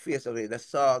saw God face away. They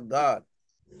saw God.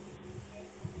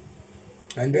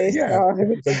 And They yeah, saw the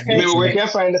You remember where you can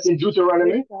find that in They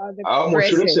Deuteronomy? saw the I almost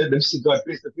should have presence. said them see God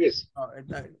face to face. I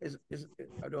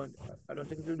don't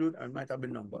think it do. It might have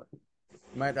been numbered.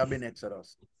 It might have been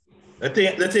Exodus. The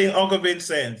thing Uncle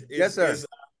Vincent is, Yes, sir.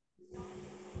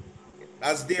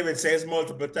 As David says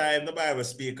multiple times, the Bible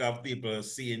speaks of people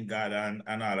seeing God and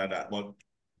all of that. But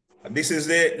this is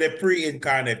the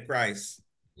pre-incarnate Christ.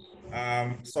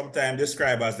 Sometimes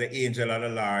described as the angel of the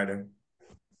Lord.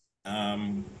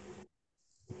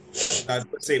 As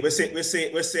we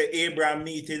say Abraham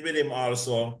meeting with him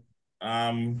also.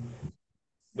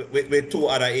 With two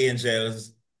other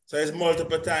angels. So it's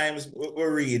multiple times we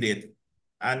read it.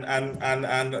 And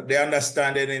the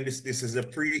understanding in this is the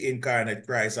pre-incarnate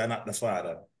Christ and not the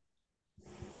Father.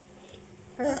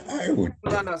 I would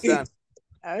Understand?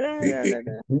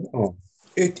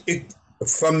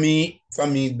 For me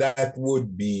that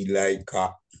would be like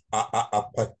a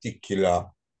particular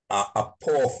a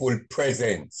powerful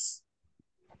presence,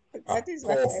 That is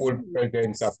what I powerful believe.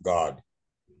 presence of God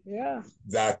Yeah.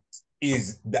 that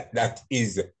is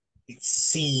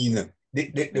seen.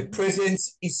 The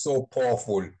presence is so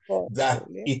powerful that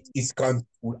yeah. it is considered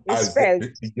It's as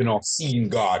felt. seeing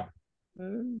God.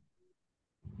 Mm.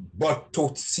 But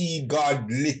to see God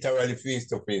literally face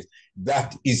to face,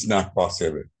 that is not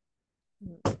possible.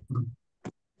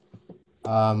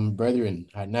 Brethren,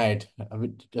 at night, I've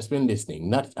just been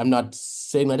listening. I'm not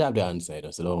saying that I have the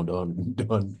answer, so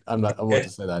don't. I'm not about to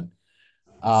say that.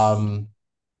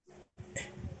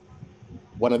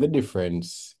 One of the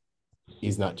difference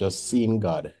is not just seeing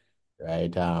God,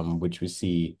 right? Which we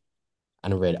see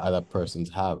and read other persons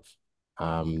have.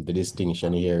 The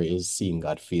distinction here is seeing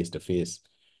God face to face.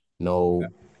 Now,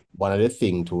 one of the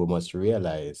things we must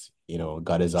realize,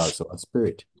 God is also a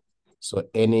spirit. So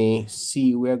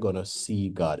we're gonna see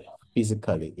God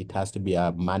physically, it has to be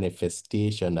a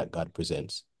manifestation that God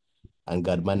presents. And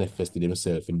God manifested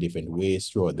himself in different ways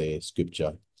throughout the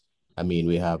scripture. I mean,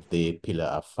 we have the pillar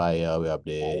of fire, we have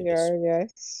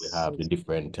the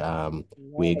different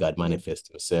way God manifests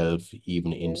himself,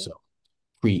 even in some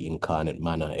pre-incarnate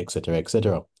manner, etc.,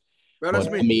 etc. Brother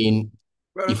Smith. I mean,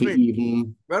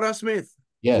 Brother Smith.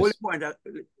 Yes.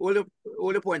 Hold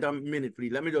the point a minute,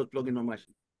 please. Let me just plug in my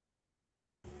machine.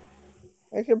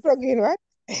 I can plug in what?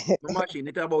 My machine,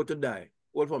 it's about to die.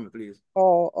 Hold for me, please.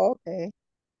 Oh, okay.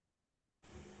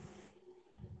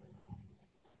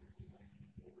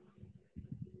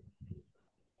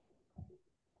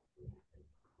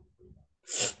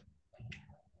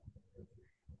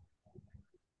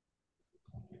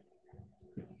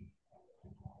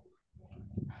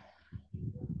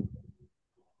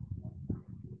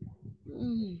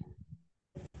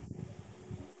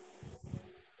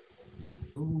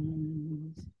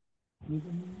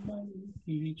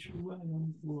 each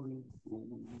one will go.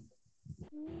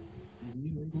 In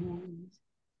your voice,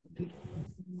 the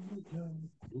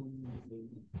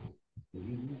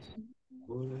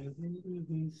forever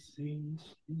we sing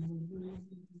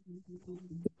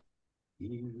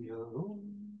in your own.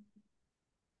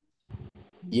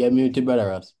 Yeah, muted, brother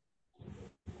Ross.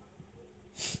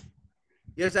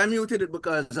 Yes, I muted it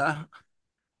because I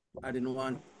didn't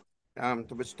want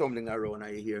to be stumbling around.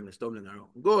 I hear me stumbling around.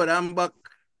 Good, I'm back.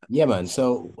 Yeah, man.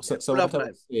 So what I life.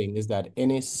 was saying is that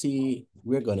NSC,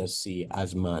 we're gonna see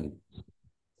as man,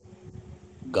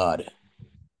 God.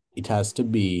 It has to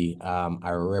be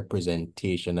a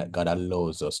representation that God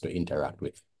allows us to interact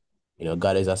with. You know,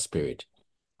 God is a spirit.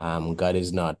 God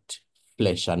is not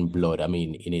flesh and blood. I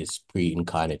mean, in his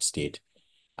pre-incarnate state.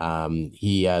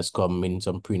 He has come in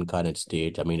some pre-incarnate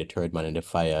state. I mean, the third man in the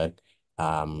fire,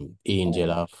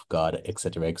 angel of God,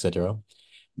 etc., etc.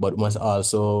 But must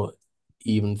also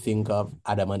even think of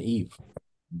Adam and Eve.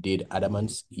 Did Adam and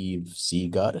Eve see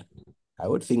God? I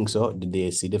would think so. Did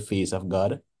they see the face of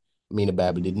God? I mean, the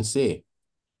Bible didn't say.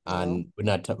 And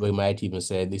we might even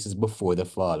say this is before the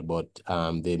fall, but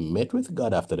they met with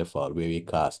God after the fall, where he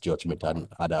cast judgment on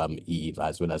Adam, Eve,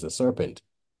 as well as the serpent,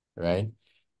 right?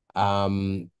 I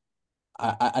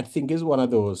think it's one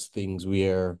of those things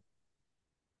where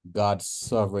God's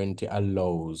sovereignty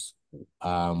allows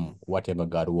whatever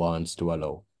God wants to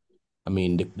allow. I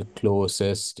mean, the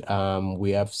closest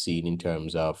we have seen in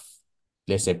terms of,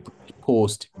 let's say,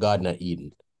 post Garden of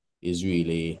Eden is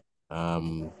really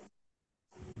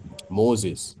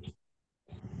Moses,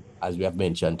 as we have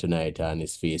mentioned tonight, and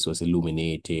his face was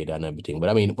illuminated and everything. But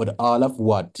I mean, but all of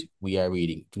what we are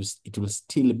reading, it will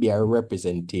still be a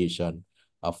representation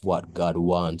of what God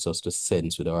wants us to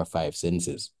sense with our five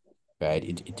senses,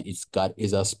 right? It's God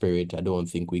is a spirit. I don't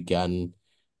think we can,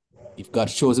 if God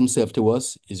shows himself to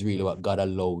us, is really what God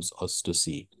allows us to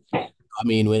see. I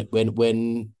mean,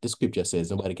 when the scripture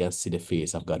says nobody can see the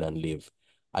face of God and live,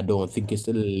 I don't think it's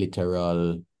the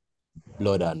literal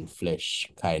blood and flesh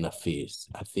kind of face.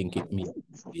 I think it means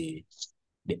the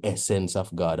essence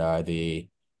of God, or the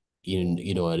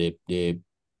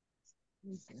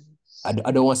I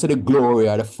don't want to say the glory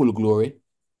or the full glory,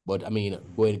 but I mean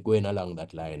going along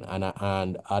that line.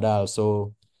 And I'd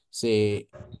also say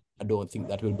I don't think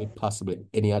that will be possible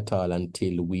any at all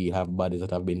until we have bodies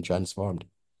that have been transformed.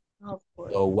 Of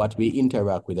course. So what we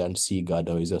interact with and see God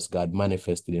now is just God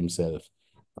manifested himself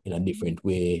in a different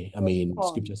way. I mean,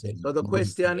 scripture said, So the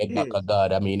question back is, of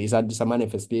God. I mean, it's just a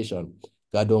manifestation.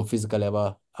 God don't physically have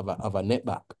a net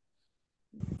back.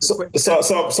 So, brother, so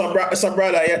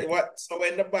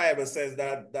when the Bible says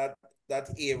that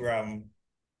Abraham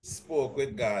spoke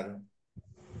with God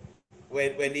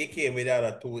when he came with the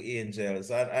other two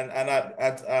angels, and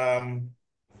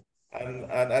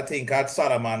I think at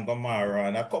Sodom and Gomorrah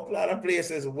and a couple other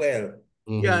places well.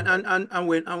 Yeah, and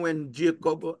when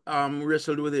Jacob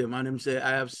wrestled with him and him say, I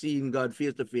have seen God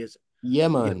face to face. Yeah,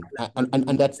 man.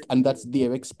 And that's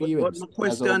their experience. But my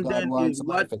question then is,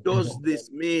 what does this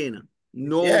mean?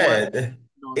 No Yeah, one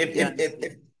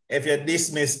if you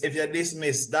dismiss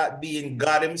that being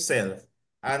God himself,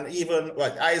 and even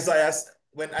what Isaiah,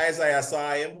 when Isaiah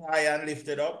saw him high and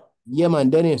lifted up. Yeah, man,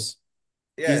 Dennis.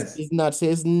 Yes. It's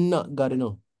not God, you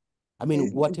know. I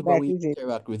mean, whatever we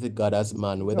interact with God as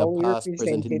man, whether past,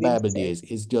 present, in Bible days,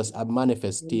 is just a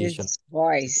manifestation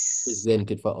voice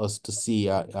presented for us to see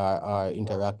or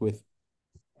interact with.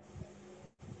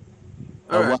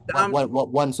 All right.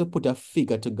 Once you put a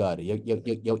figure to God,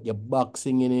 you're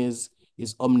boxing in his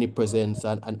omnipresence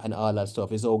and all that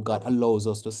stuff. Is how God allows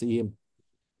us to see him.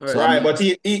 So, right, but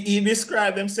he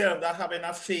described himself that having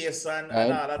a face and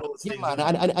all of those things. Man,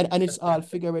 and it's all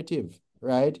figurative,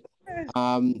 right?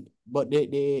 But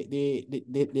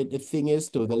the thing is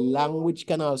too, the language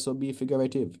can also be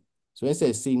figurative. So when it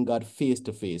says seeing God face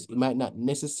to face, it might not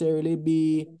necessarily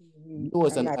be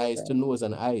nose and eyes to nose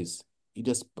and eyes. It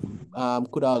just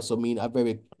could also mean a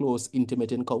very close,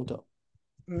 intimate encounter.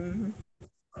 Made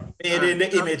in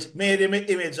the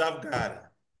image of God.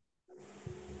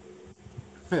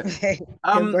 The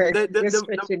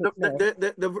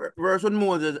verse when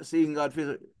Moses seeing God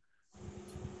face,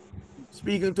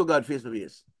 speaking to God face to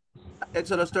face.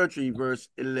 Exodus 33, verse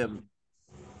 11.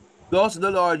 Thus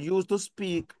the Lord used to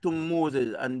speak to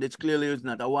Moses, and this clearly is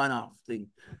not a one-off thing.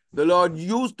 The Lord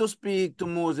used to speak to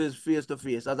Moses face to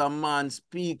face, as a man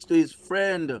speaks to his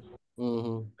friend.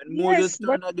 When Moses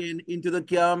turned again into the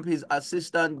camp, his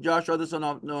assistant Joshua the son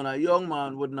of Nun, a young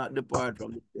man, would not depart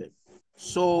from the dead.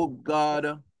 So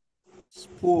God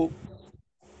spoke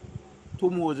to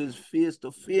Moses face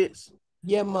to face.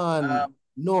 Yeah, man.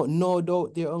 No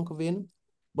doubt there, Uncle Vin.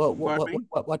 But Pardon me?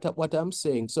 what I'm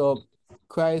saying, so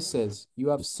Christ says, you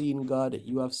have seen God,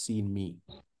 you have seen me.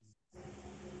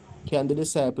 Can the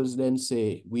disciples then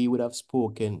say, we would have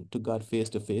spoken to God face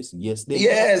to face? Yes, they can,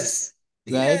 Yes.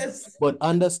 right? Yes. But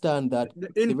understand that The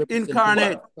the representation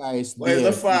incarnate. of Christ Where is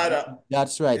the there, Father?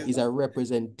 that's right, Is is a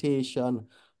representation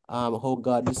how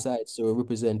God decides to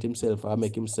represent himself or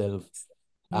make himself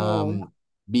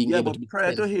being Yeah, able but to be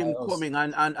prior to sensed by him us. coming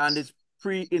and his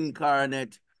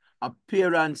pre-incarnate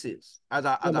appearances as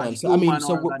a Come on. So I mean, human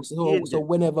or an so angel.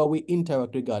 whenever we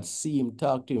interact with God, see him,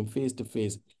 talk to him face to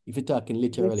face, if you're talking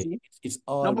literally, it's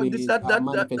No, but this always a that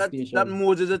manifestation.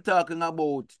 Moses is talking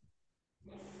about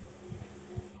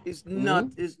is not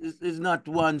is not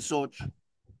one such.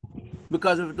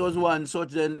 Because if it was one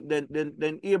such,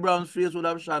 then Abraham's face would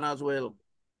have shone as well.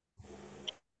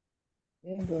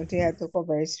 Yeah, but he had to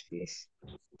cover his face.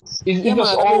 It's Yeah,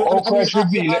 just man. I mean, all I mean, Christ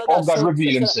reveal, all of all that. God So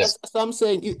reveal himself. I'm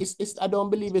saying it's. I don't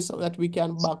believe it's something that we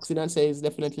can box in and say it's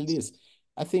definitely this.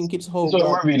 I think it's how It's all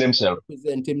God reveal himself.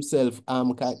 present himself,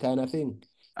 kind of thing.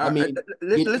 I mean,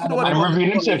 Listen to what And Paul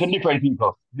reveal himself to says. different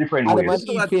people, different Adam and ways. Listen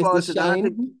to Eve what face the Paul says, and I think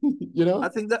shine, you know? I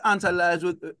think the answer lies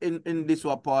in this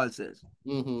what Paul says.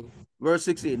 Verse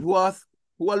 16.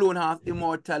 Who alone hath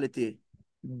immortality,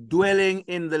 dwelling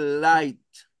in the light,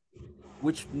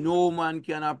 which no man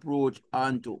can approach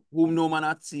unto, whom no man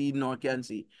hath seen nor can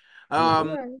see.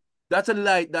 That's a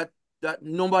light that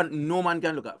no man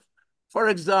can look at. For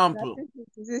example,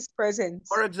 This is presence.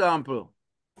 For example,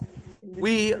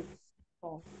 we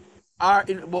are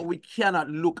in, but we cannot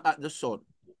look at the sun.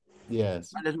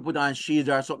 Yes. Unless we put on shades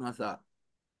or something like that.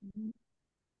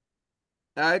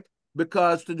 Right?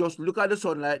 Because to just look at the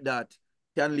sun like that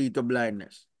can lead to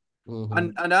blindness.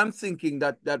 And I'm thinking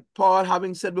that Paul,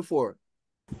 having said before,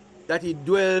 that he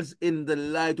dwells in the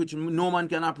light which no man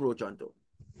can approach unto.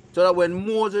 So that when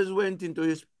Moses went into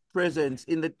his presence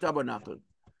in the tabernacle,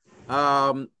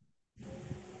 although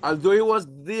he was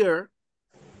there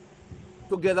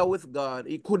together with God,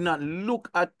 he could not look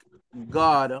at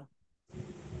God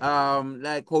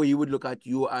like how he would look at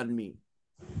you and me.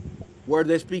 Were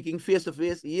they speaking face to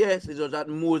face? Yes, it was that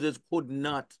Moses could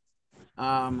not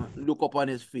look upon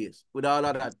his face with all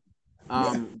of that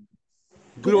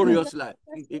glorious light.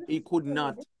 He could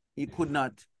not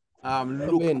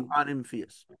look on him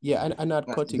face. Yeah, and not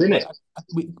cutting,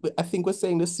 but I think we're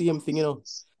saying the same thing, you know.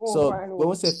 So when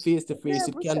we say face to face,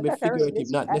 it can be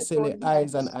figurative, not necessarily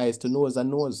eyes and eyes to nose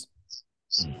and nose.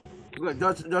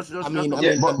 Just I mean,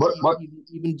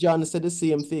 even John said the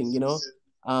same thing, you know.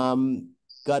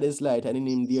 God is light, and in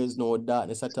him there is no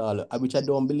darkness at all, which I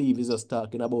don't believe is just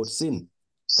talking about sin,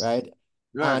 right?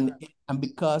 And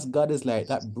because God is light,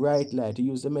 that bright light, to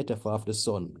use the metaphor of the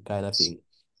sun kind of thing.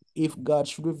 If God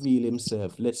should reveal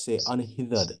himself, let's say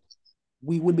unhindered,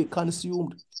 we would be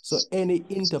consumed. So any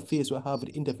interface we have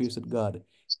with interface with God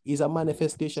is a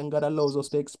manifestation God allows us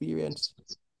to experience.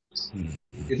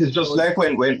 It is just like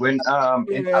when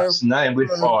in Acts 9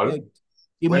 with Paul,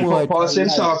 when Paul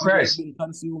saw Christ.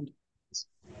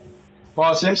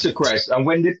 Paul saw Christ, and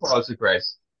when did Paul see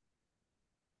Christ?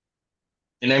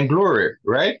 In them glory,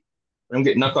 right? I'm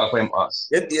getting knocked off him us.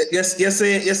 Yes,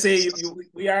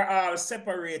 we are all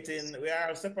separating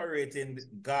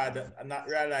God and not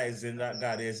realizing that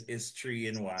God is three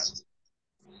in one.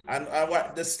 And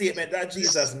what the statement that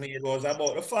Jesus made was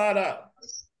about the Father.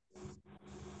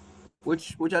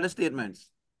 Which are the statements?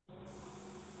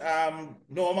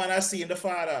 No man has seen the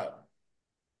Father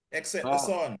except the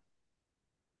Son.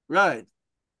 Right.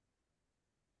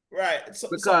 Right. So,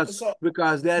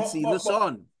 because they had seen the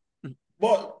Son.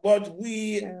 But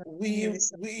we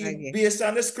based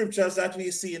on the scriptures that we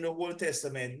see in the Old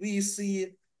Testament, we see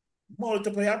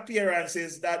multiple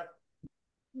appearances that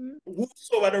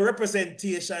whosoever the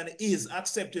representation is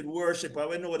accepted worship, and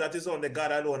we know that is only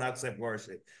God alone accept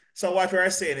worship. So what we're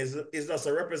saying is just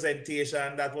a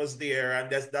representation that was there, and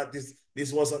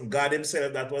this wasn't God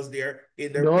himself that was there.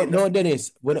 No,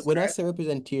 Dennis, when I say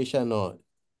representation, no,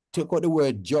 take out the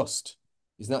word just.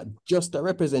 It's not just a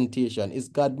representation. It's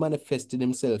God manifested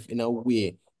himself in a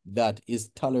way that is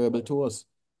tolerable to us.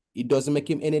 It doesn't make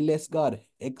him any less God,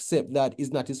 except that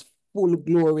is not his full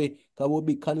glory, that will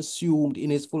be consumed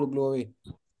in his full glory.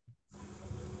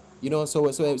 You know, so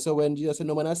when Jesus said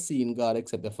no man has seen God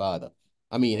except the Father,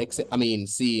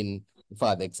 seeing the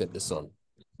Father except the Son.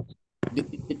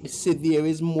 See, there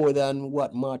is more than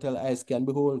what mortal eyes can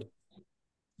behold.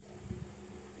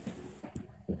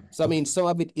 So, some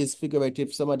of it is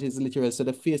figurative, some of it is literal. So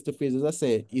the face-to-face, as I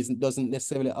say, doesn't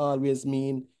necessarily always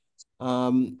mean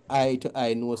eye to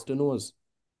eye, nose to nose,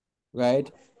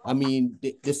 right?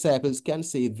 The disciples can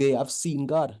say they have seen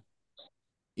God.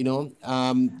 You know,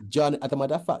 John, as a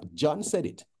matter of fact, John said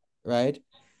it, right?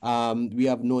 We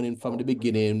have known him from the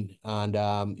beginning, and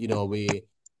you know, he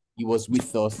was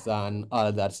with us and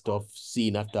all that stuff,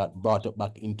 seen after brought up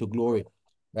back into glory.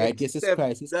 Right? Yes, it's Except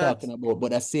Christ he's that talking about,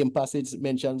 but that same passage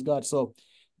mentions God. So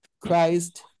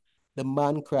Christ, the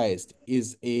man Christ,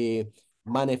 is a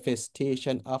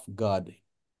manifestation of God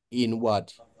in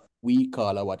what we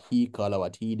call or what he call or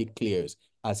what he declares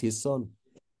as his son.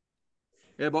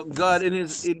 yeah, but God in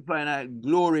his infinite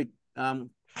glory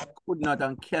could not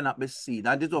and cannot be seen.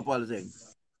 That is what Paul is saying.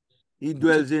 He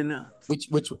dwells in Which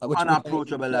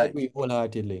unapproachable I light. agree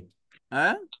wholeheartedly.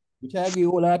 Huh? Which I agree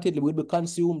wholeheartedly would be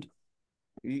consumed.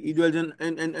 He dwells in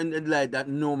light that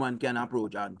no man can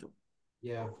approach unto.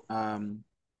 Yeah. And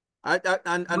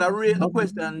I raise the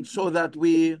question so that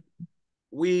we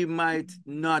might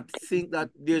not think that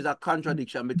there's a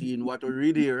contradiction between what we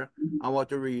read here and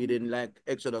what we read in like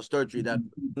Exodus 30, that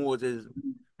Moses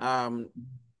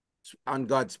and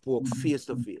God spoke face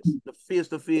to face. The face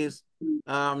to face,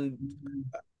 as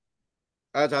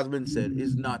has been said,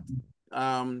 is not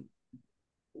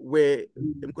where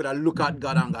him could have look at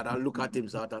God and God and look at him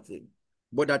sort of thing,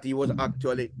 but that he was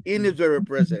actually in his very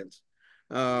presence,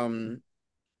 and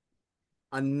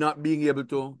not being able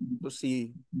to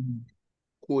see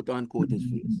quote unquote his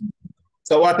face.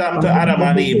 So what happened to Adam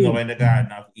and Eve now in the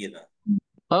Garden of Eden?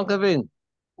 Uncle Vin.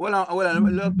 Well,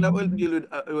 look, we'll deal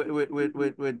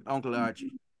with Uncle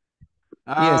Archie.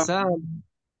 Yes,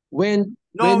 when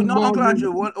Uncle Archie,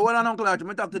 Moses, hold on, Uncle Archie. Let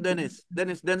me talk to Dennis.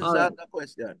 Dennis all right. asked a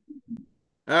question.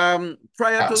 Prior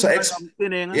to So Adam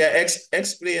sinning,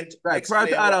 explain prior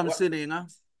to Adam what sinning,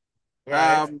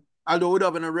 right, although we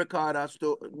don't have a record as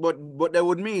to, but they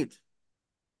would meet.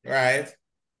 right.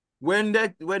 When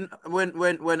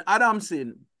Adam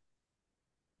sinned,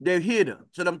 they hid,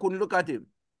 so they couldn't look at him.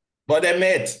 But they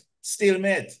met, still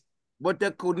met. But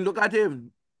they couldn't look at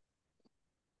him.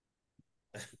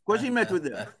 Because he met with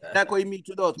them. Like how he meets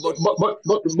with us. But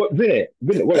Vinny,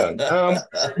 hold on. But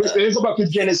when you go back to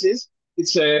Genesis, it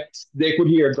said they could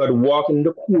hear God walking in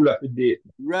the cool of the day.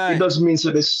 Right. It doesn't mean so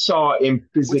they saw him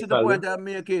Which is the physically. point I'm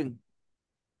making.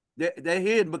 They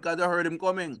hid because they heard him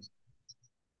coming.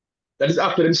 That is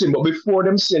after them sin, but before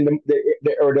them sin,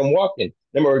 they heard them walking.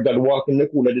 Them heard God walking in the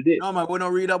cool of the day. No, man, we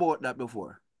don't read about that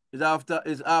before. It's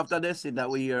after they sin that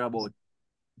we hear about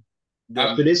them.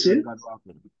 After they sin? God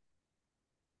walking.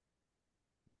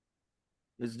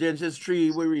 It's Genesis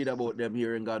 3, we read about them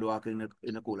hearing God walking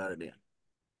in the cool of the day.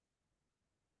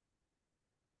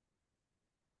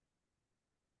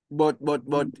 But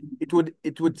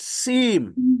it would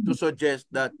seem to suggest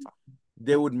that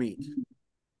they would meet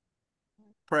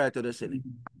prior to the sinning.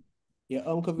 Yeah,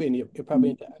 Uncle Vin, you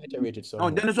probably iterated so. Oh,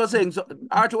 Dennis was saying so.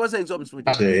 Archie was saying something sweet.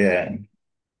 Yeah.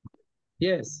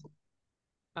 Yes.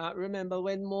 Remember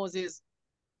when Moses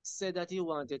said that he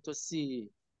wanted to see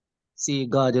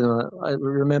God, you know, I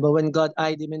remember when God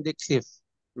hid him in the cliff.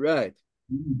 Right.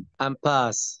 And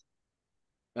pass.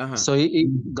 So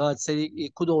God said he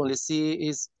could only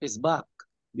see his back.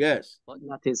 Yes. But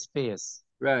not his face.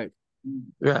 Right.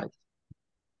 Right.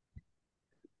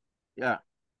 Yeah.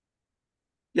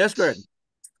 Yes, Greg.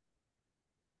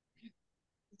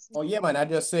 Oh yeah, man. I'm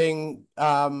just saying,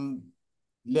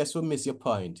 lest we miss your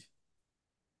point.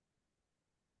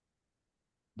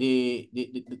 The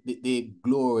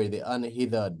glory, the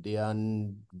unhindered, the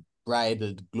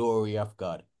unbridled glory of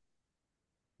God.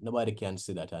 Nobody can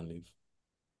see that and live.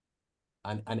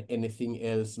 And anything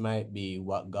else might be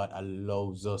what God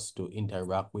allows us to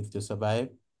interact with to survive.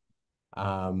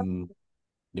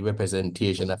 The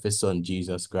representation of his son,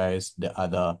 Jesus Christ, the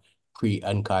other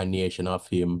pre-incarnation of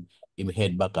him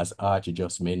head back as Archie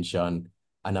just mentioned,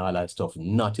 and all that stuff,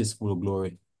 not his full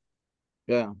glory.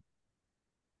 Yeah.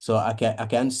 So I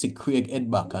can see Craig head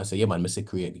back and say, yeah, man, I see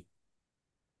Craig.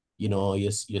 You know,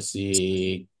 you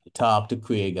see, talk to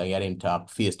Craig and you him talk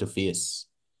face to face.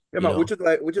 Yeah, man, which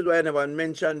is why I never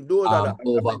mentioned those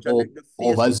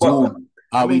over Zoom.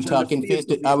 Are we talking face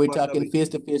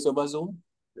to face over Zoom?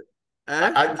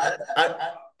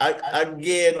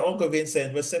 Again, Uncle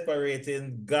Vincent, we're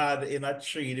separating God in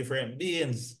three different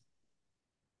beings.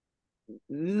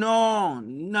 No,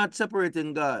 not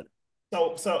separating God.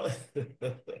 So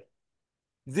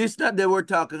this that they were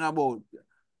talking about,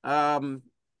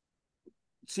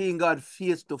 seeing God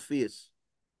face to face.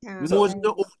 Most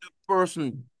the only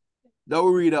person that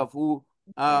we read of who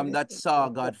that saw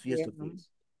God face to face.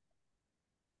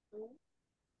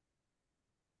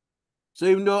 So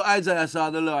even though Isaiah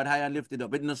saw the Lord high and lifted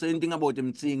up, it doesn't say anything about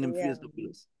him seeing him face to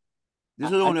face.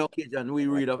 This is the only occasion we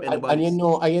read of anybody. And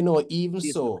you know, even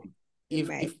so,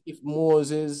 if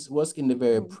Moses was in the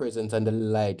very presence and the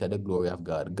light and the glory of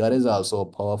God, God is also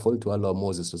powerful to allow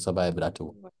Moses to survive that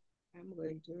too. I'm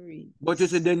going to read. But you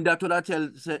see, then that would tell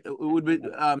would be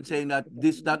saying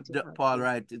that Paul,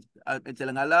 right? It's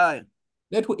telling a lie.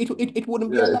 It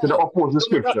wouldn't be Yeah, a it could lie. oppose the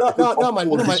scripture. No, man.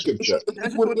 The scripture.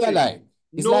 It wouldn't be a lie.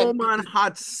 It's No like man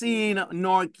hath seen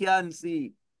nor can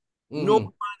see. No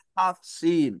man hath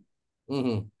seen.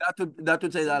 That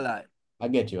would say a lie. I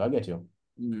get you.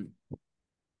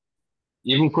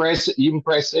 Even Christ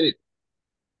said it.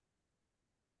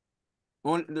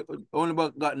 Only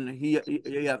but gotten he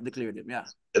have declared him, yeah.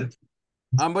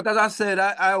 But as I said,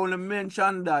 I only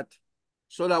mentioned that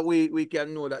so that we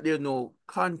can know that there's no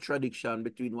contradiction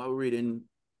between what we read in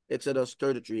Exodus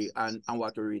 33 and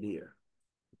what we read here.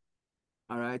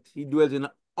 All right. He dwells in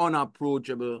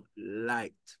unapproachable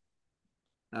light.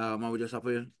 And we just have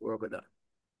to work with that.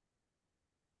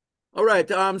 All right.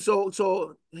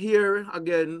 So here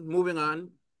again, moving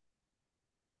on.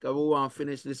 Because we want to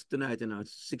finish this tonight, you know.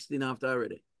 It's 16 after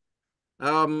already.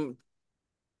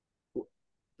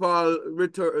 Paul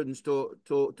returns to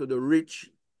the rich,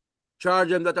 charge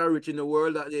them that are rich in the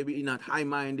world, that they be not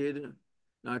high-minded,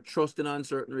 not trusting on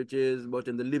certain riches, but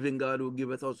in the living God who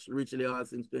giveth us richly all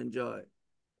things to enjoy.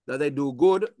 That they do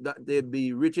good, that they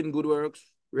be rich in good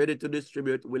works, ready to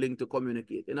distribute, willing to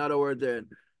communicate. In other words, then,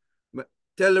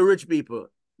 tell the rich people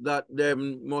that they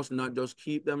must not just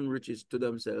keep them riches to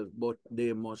themselves, but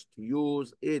they must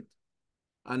use it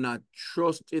and not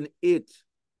trust in it.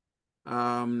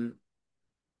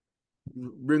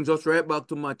 Brings us right back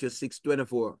to Matthew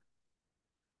 6:24.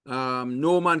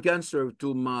 No man can serve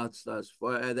two masters,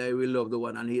 for either he will love the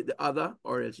one and hate the other,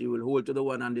 or else he will hold to the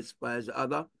one and despise the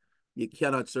other. You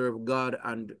cannot serve God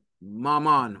and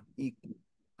mammon,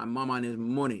 and mammon is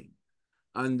money.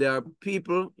 And there are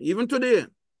people, even today,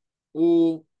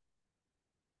 who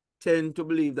tend to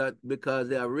believe that because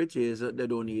they have riches, they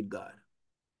don't need God.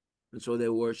 And so they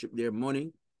worship their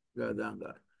money rather than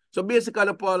God. So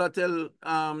basically, Paul tell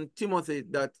Timothy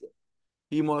that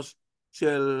he must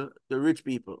tell the rich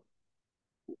people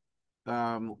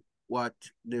what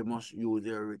they must use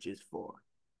their riches for.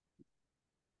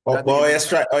 But you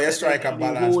strike a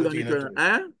balance between the two.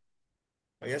 Eh?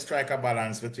 You strike a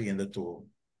balance between the two.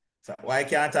 So why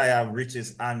can't I have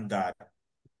riches and God?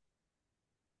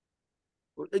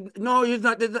 No, it's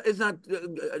not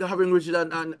having riches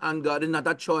and God is not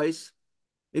a choice.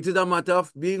 It is a matter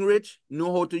of being rich,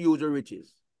 know how to use your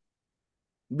riches.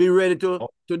 Be ready to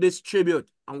distribute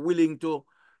and willing to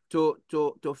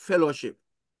fellowship.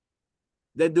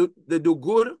 They do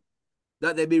good,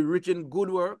 that they be rich in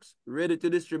good works, ready to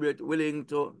distribute, willing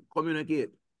to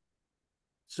communicate.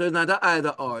 So it's not an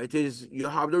either or. It is you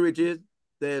have the riches,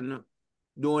 then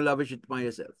don't lavish it by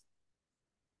yourself.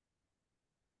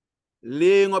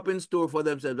 Laying up in store for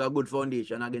themselves a good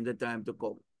foundation against the time to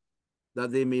come,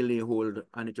 that they may lay hold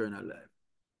on eternal life.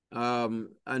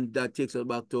 And that takes us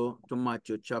back to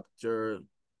Matthew chapter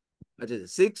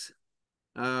 6.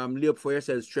 Lay up for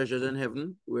yourselves treasures in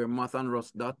heaven, where moth and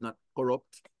rust doth not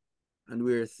corrupt, and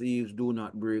where thieves do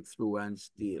not break through and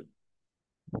steal.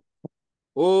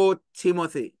 O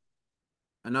Timothy,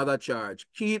 another charge,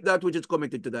 keep that which is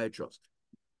committed to thy trust,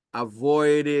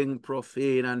 avoiding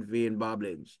profane and vain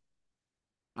babblings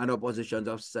and oppositions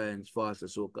of science, falsely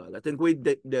so-called. I think we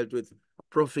dealt with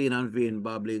profane and vain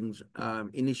babblings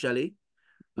initially,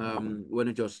 when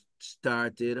it just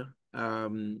started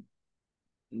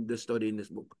the study in this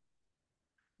book.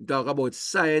 Talk about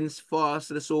science,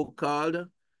 falsely so-called,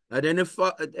 and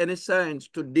any science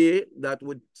today that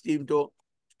would seem to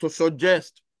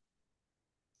suggest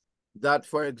that,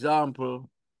 for example,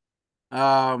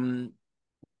 the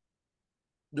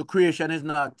creation is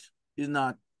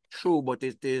not true, but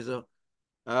it is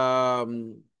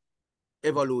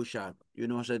evolution. You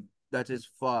know, so that is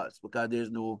false, because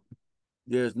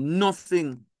there's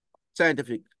nothing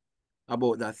scientific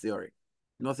about that theory.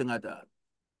 Nothing at all.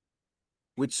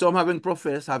 Which some having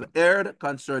professed have erred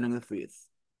concerning the faith.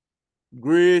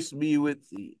 Grace be with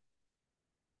thee.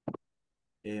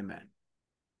 Amen.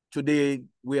 Today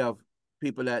we have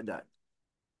people like that,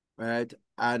 right?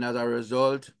 And as a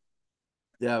result,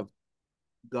 they have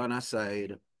gone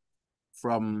aside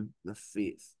from the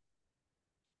faith.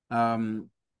 In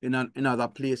other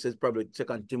places, probably 2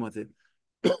 Timothy,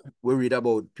 we read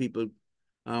about people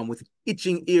with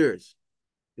itching ears.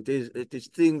 It is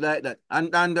things like that.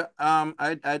 And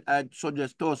I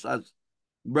suggest to us as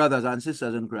brothers and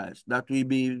sisters in Christ that we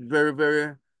be very,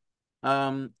 very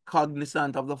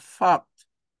cognizant of the fact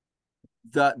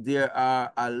that there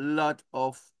are a lot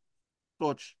of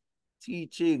such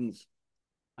teachings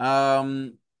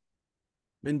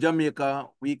In Jamaica,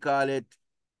 we call it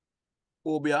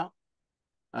obia.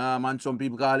 And some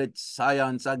people call it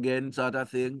science again, sort of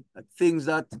thing. Things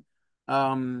that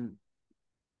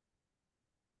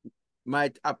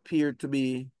might appear to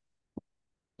be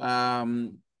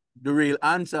the real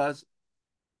answers,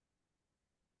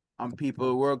 and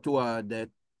people work toward that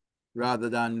rather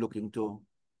than looking to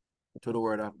the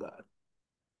Word of God.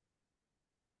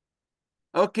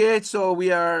 Okay, so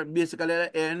we are basically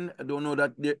at the end. I don't know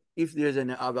that if there's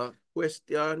any other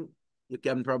question, you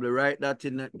can probably write that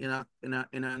in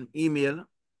an email,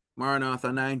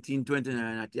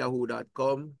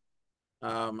 maranatha1929@yahoo.com.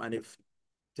 And if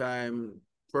time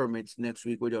permits, next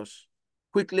week we'll just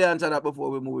quickly answer that before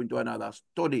we move into another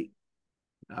study.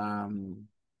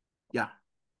 Yeah.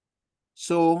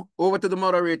 So over to the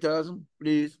moderators,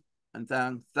 please, and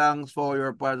thanks for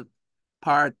your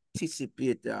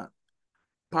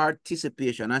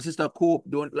participation. And Sister Cope,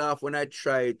 don't laugh when I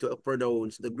try to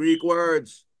pronounce the Greek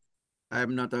words. I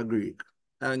am not a Greek.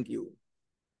 Thank you.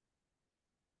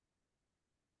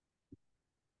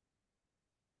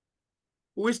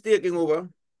 Who is taking over?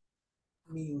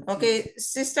 Okay,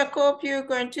 Sister Cope, you're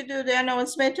going to do the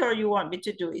announcement or you want me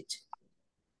to do it?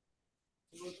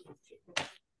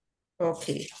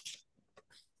 Okay.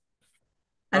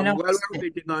 While we're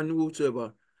waiting on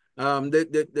whosoever,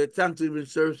 the Thanksgiving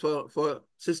service for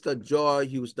Sister Joy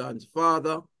Houston's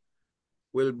father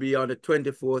will be on the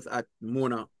 24th at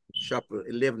Mona Chapel,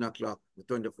 11 o'clock, the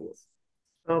 24th.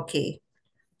 Okay.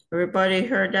 Everybody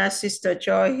heard that? Sister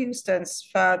Joy Houston's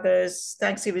father's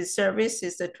Thanksgiving service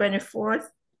is the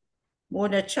 24th,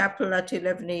 Mona Chapel at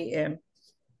 11 a.m.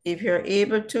 If you're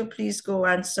able to, please go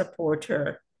and support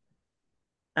her.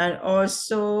 And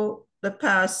also the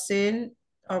passing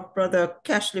of Brother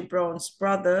Cashley Brown's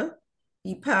brother.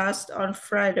 He passed on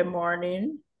Friday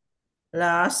morning,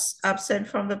 last, absent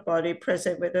from the body,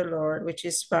 present with the Lord, which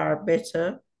is far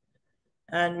better.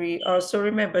 And we also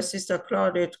remember Sister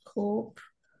Claudette Cope,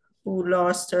 who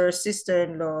lost her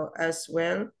sister-in-law as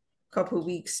well a couple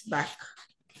weeks back.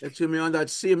 Excuse me, on that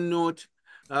same note,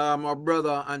 our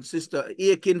brother and sister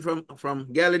Aiken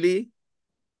from Galilee,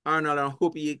 Arnold and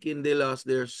Hope Aiken, they lost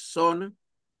their son,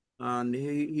 and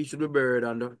he should be buried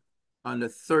on the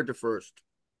 31st.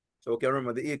 So we can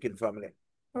remember the Aiken family.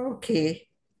 Okay.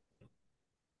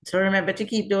 So remember to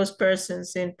keep those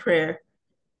persons in prayer.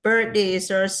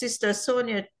 Birthdays, our sister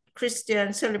Sonia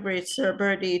Christian celebrates her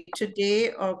birthday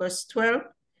today, August 12th,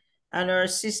 and our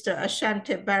sister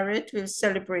Ashante Barrett will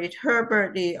celebrate her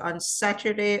birthday on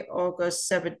Saturday, August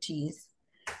 17th.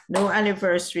 No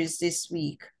anniversaries this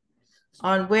week.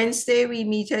 On Wednesday, we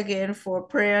meet again for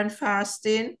prayer and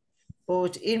fasting,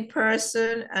 both in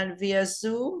person and via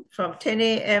Zoom from 10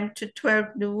 a.m. to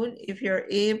 12 noon. If you're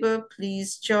able,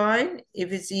 please join,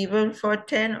 if it's even for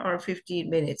 10 or 15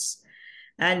 minutes.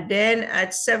 And then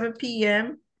at 7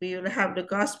 p.m., we will have the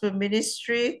gospel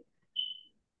ministry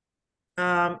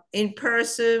in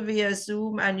person via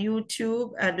Zoom and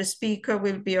YouTube, and the speaker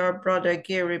will be our brother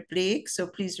Gary Blake. So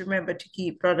please remember to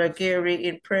keep Brother Gary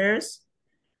in prayers.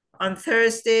 On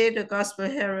Thursday, the Gospel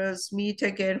Heralds meet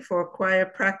again for choir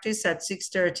practice at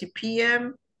 6:30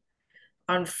 p.m.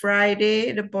 On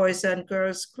Friday, the Boys and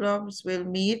Girls Clubs will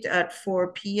meet at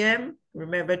 4 p.m.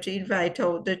 Remember to invite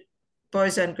out the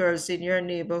boys and girls in your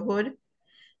neighborhood.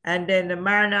 And then the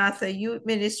Maranatha Youth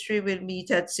Ministry will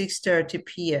meet at 6:30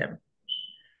 p.m.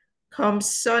 Come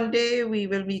Sunday, we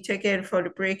will meet again for the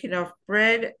breaking of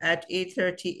bread at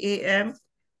 8:30 a.m.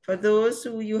 For those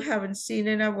who you haven't seen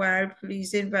in a while,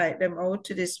 please invite them out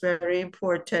to this very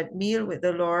important meal with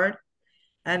the Lord.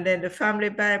 And then the family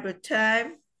Bible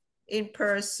time in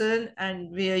person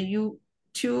and via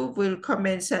YouTube will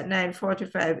commence at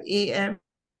 9:45 a.m.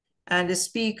 And the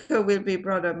speaker will be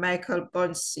Brother Michael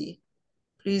Bunsey.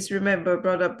 Please remember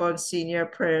Brother Bunsey in your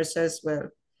prayers as well.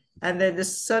 And then the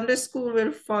Sunday school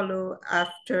will follow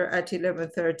after at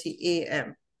 11:30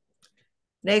 a.m.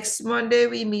 Next Monday,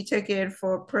 we meet again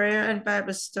for prayer and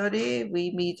Bible study.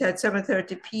 We meet at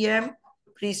 7:30 p.m.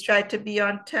 Please try to be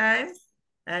on time.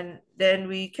 And then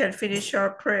we can finish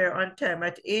our prayer on time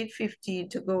at 8:15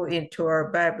 to go into our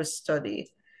Bible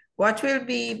study. What will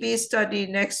be studied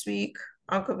next week,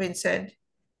 Uncle Vincent?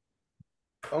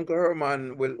 Uncle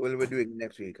Herman will be doing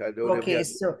next week. I don't Okay,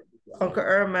 so Uncle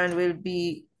Herman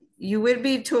you will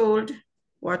be told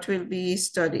what will be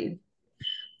studied.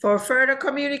 For further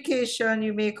communication,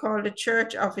 you may call the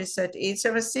church office at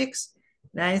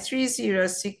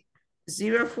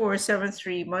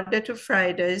 876-930-0473, Monday to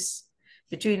Fridays,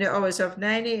 between the hours of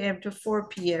 9 a.m. to 4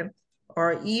 p.m.,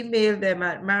 or email them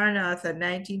at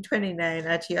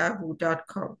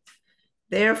maranatha1929@yahoo.com.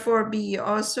 Therefore be ye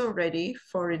also ready,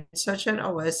 for in such an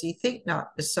hour as ye think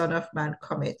not, the Son of Man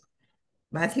cometh.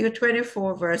 Matthew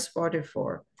 24, verse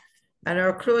 44. And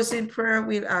our closing prayer,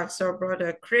 we'll ask our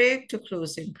brother Craig to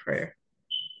close in prayer.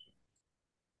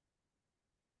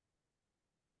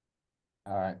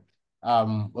 All right.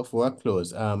 Before I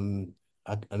close, I know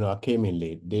I came in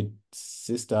late. Did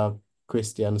Sister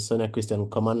Christian, Sonia Christian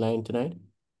come online tonight?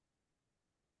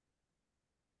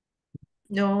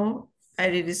 No, I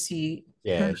didn't see.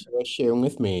 Yeah, she was sharing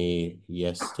with me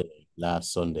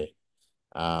last Sunday,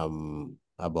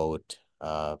 about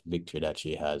victory that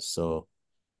she has. So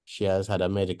she has had a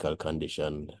medical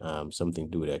condition, something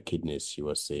to do with her kidneys, she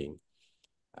was saying.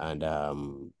 And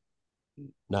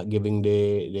not giving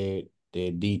the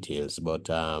details, but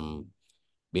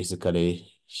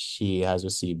basically she has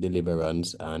received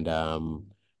deliverance, and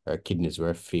her kidneys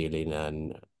were failing,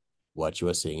 and what she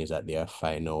was saying is that they are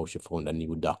fine now. She found a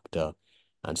new doctor,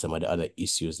 and some of the other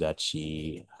issues that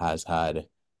she has had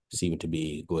seem to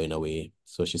be going away.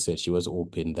 So she said she was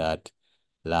hoping that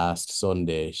last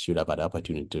Sunday she would have had the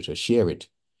opportunity to share it,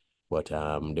 but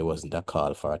there wasn't a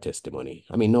call for a testimony.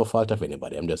 I mean, no fault of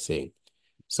anybody, I'm just saying.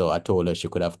 So I told her she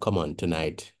could have come on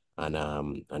tonight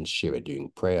and share it during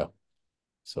prayer.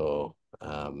 So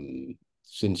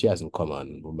since she hasn't come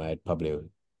on, we might probably,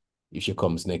 if she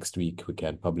comes next week, we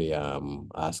can probably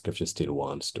ask if she still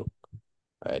wants to.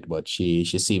 Right. But she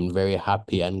seemed very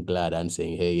happy and glad and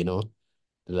saying, hey, you know,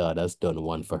 the Lord has done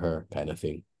one for her, kind of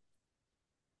thing.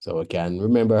 So we can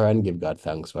remember her and give God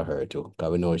thanks for her too,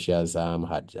 because we know she has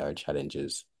had her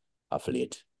challenges of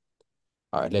late.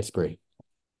 All right, let's pray.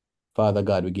 Father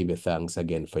God, we give you thanks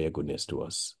again for your goodness to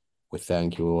us. We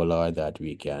thank you, O Lord, that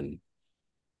we can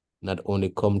not only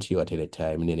come to you at any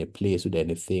time, in any place, with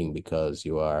anything, because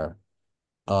you are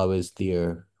always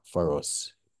there for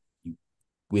us.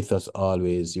 With us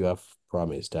always, you have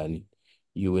promised, and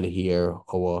you will hear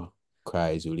our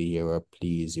cries, you will hear our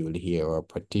pleas, you will hear our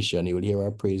petition, you will hear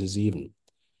our praises even.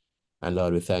 And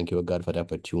Lord, we thank you, God, for the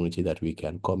opportunity that we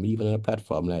can come even on a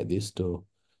platform like this to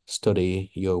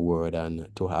study your word and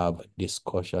to have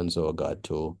discussions, oh God,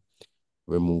 to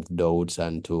remove doubts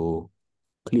and to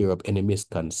clear up any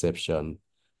misconception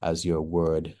as your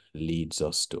word leads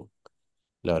us to.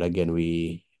 Lord, again,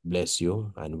 we bless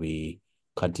you and we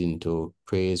continue to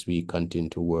praise, we continue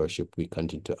to worship, we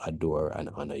continue to adore and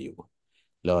honor you.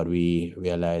 Lord, we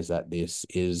realize that this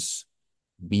is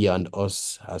beyond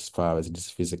us as far as it is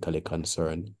physically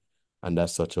concerned. And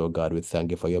as such, oh God, we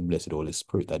thank you for your blessed Holy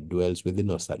Spirit that dwells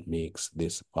within us that makes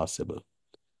this possible.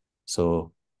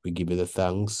 So we give you the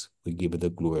thanks, we give you the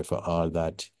glory for all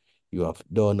that you have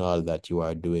done, all that you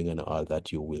are doing, and all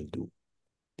that you will do.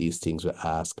 These things we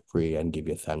ask, pray, and give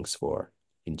you thanks for.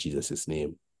 In Jesus'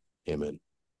 name, amen.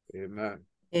 Amen.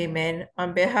 Amen.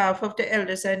 On behalf of the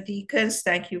elders and deacons,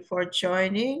 thank you for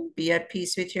joining. Be at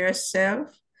peace with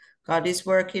yourself. God is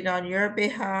working on your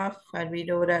behalf, and we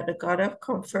know that the God of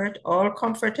comfort, all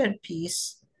comfort and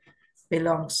peace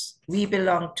we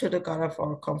belong to the God of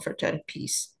all comfort and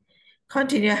peace.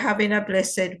 Continue having a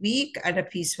blessed week and a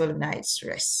peaceful night's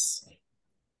rest.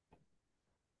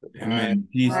 Amen.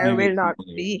 I will not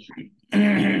be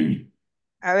in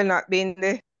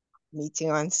the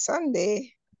meeting on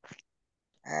Sunday.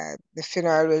 The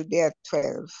funeral will be at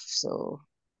 12, so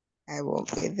I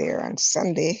won't be there on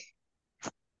Sunday.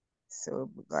 So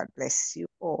God bless you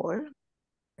all.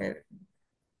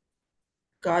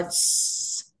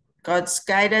 God's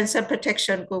guidance and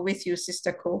protection go with you,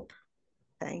 Sister Cope.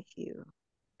 Thank you.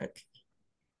 Okay.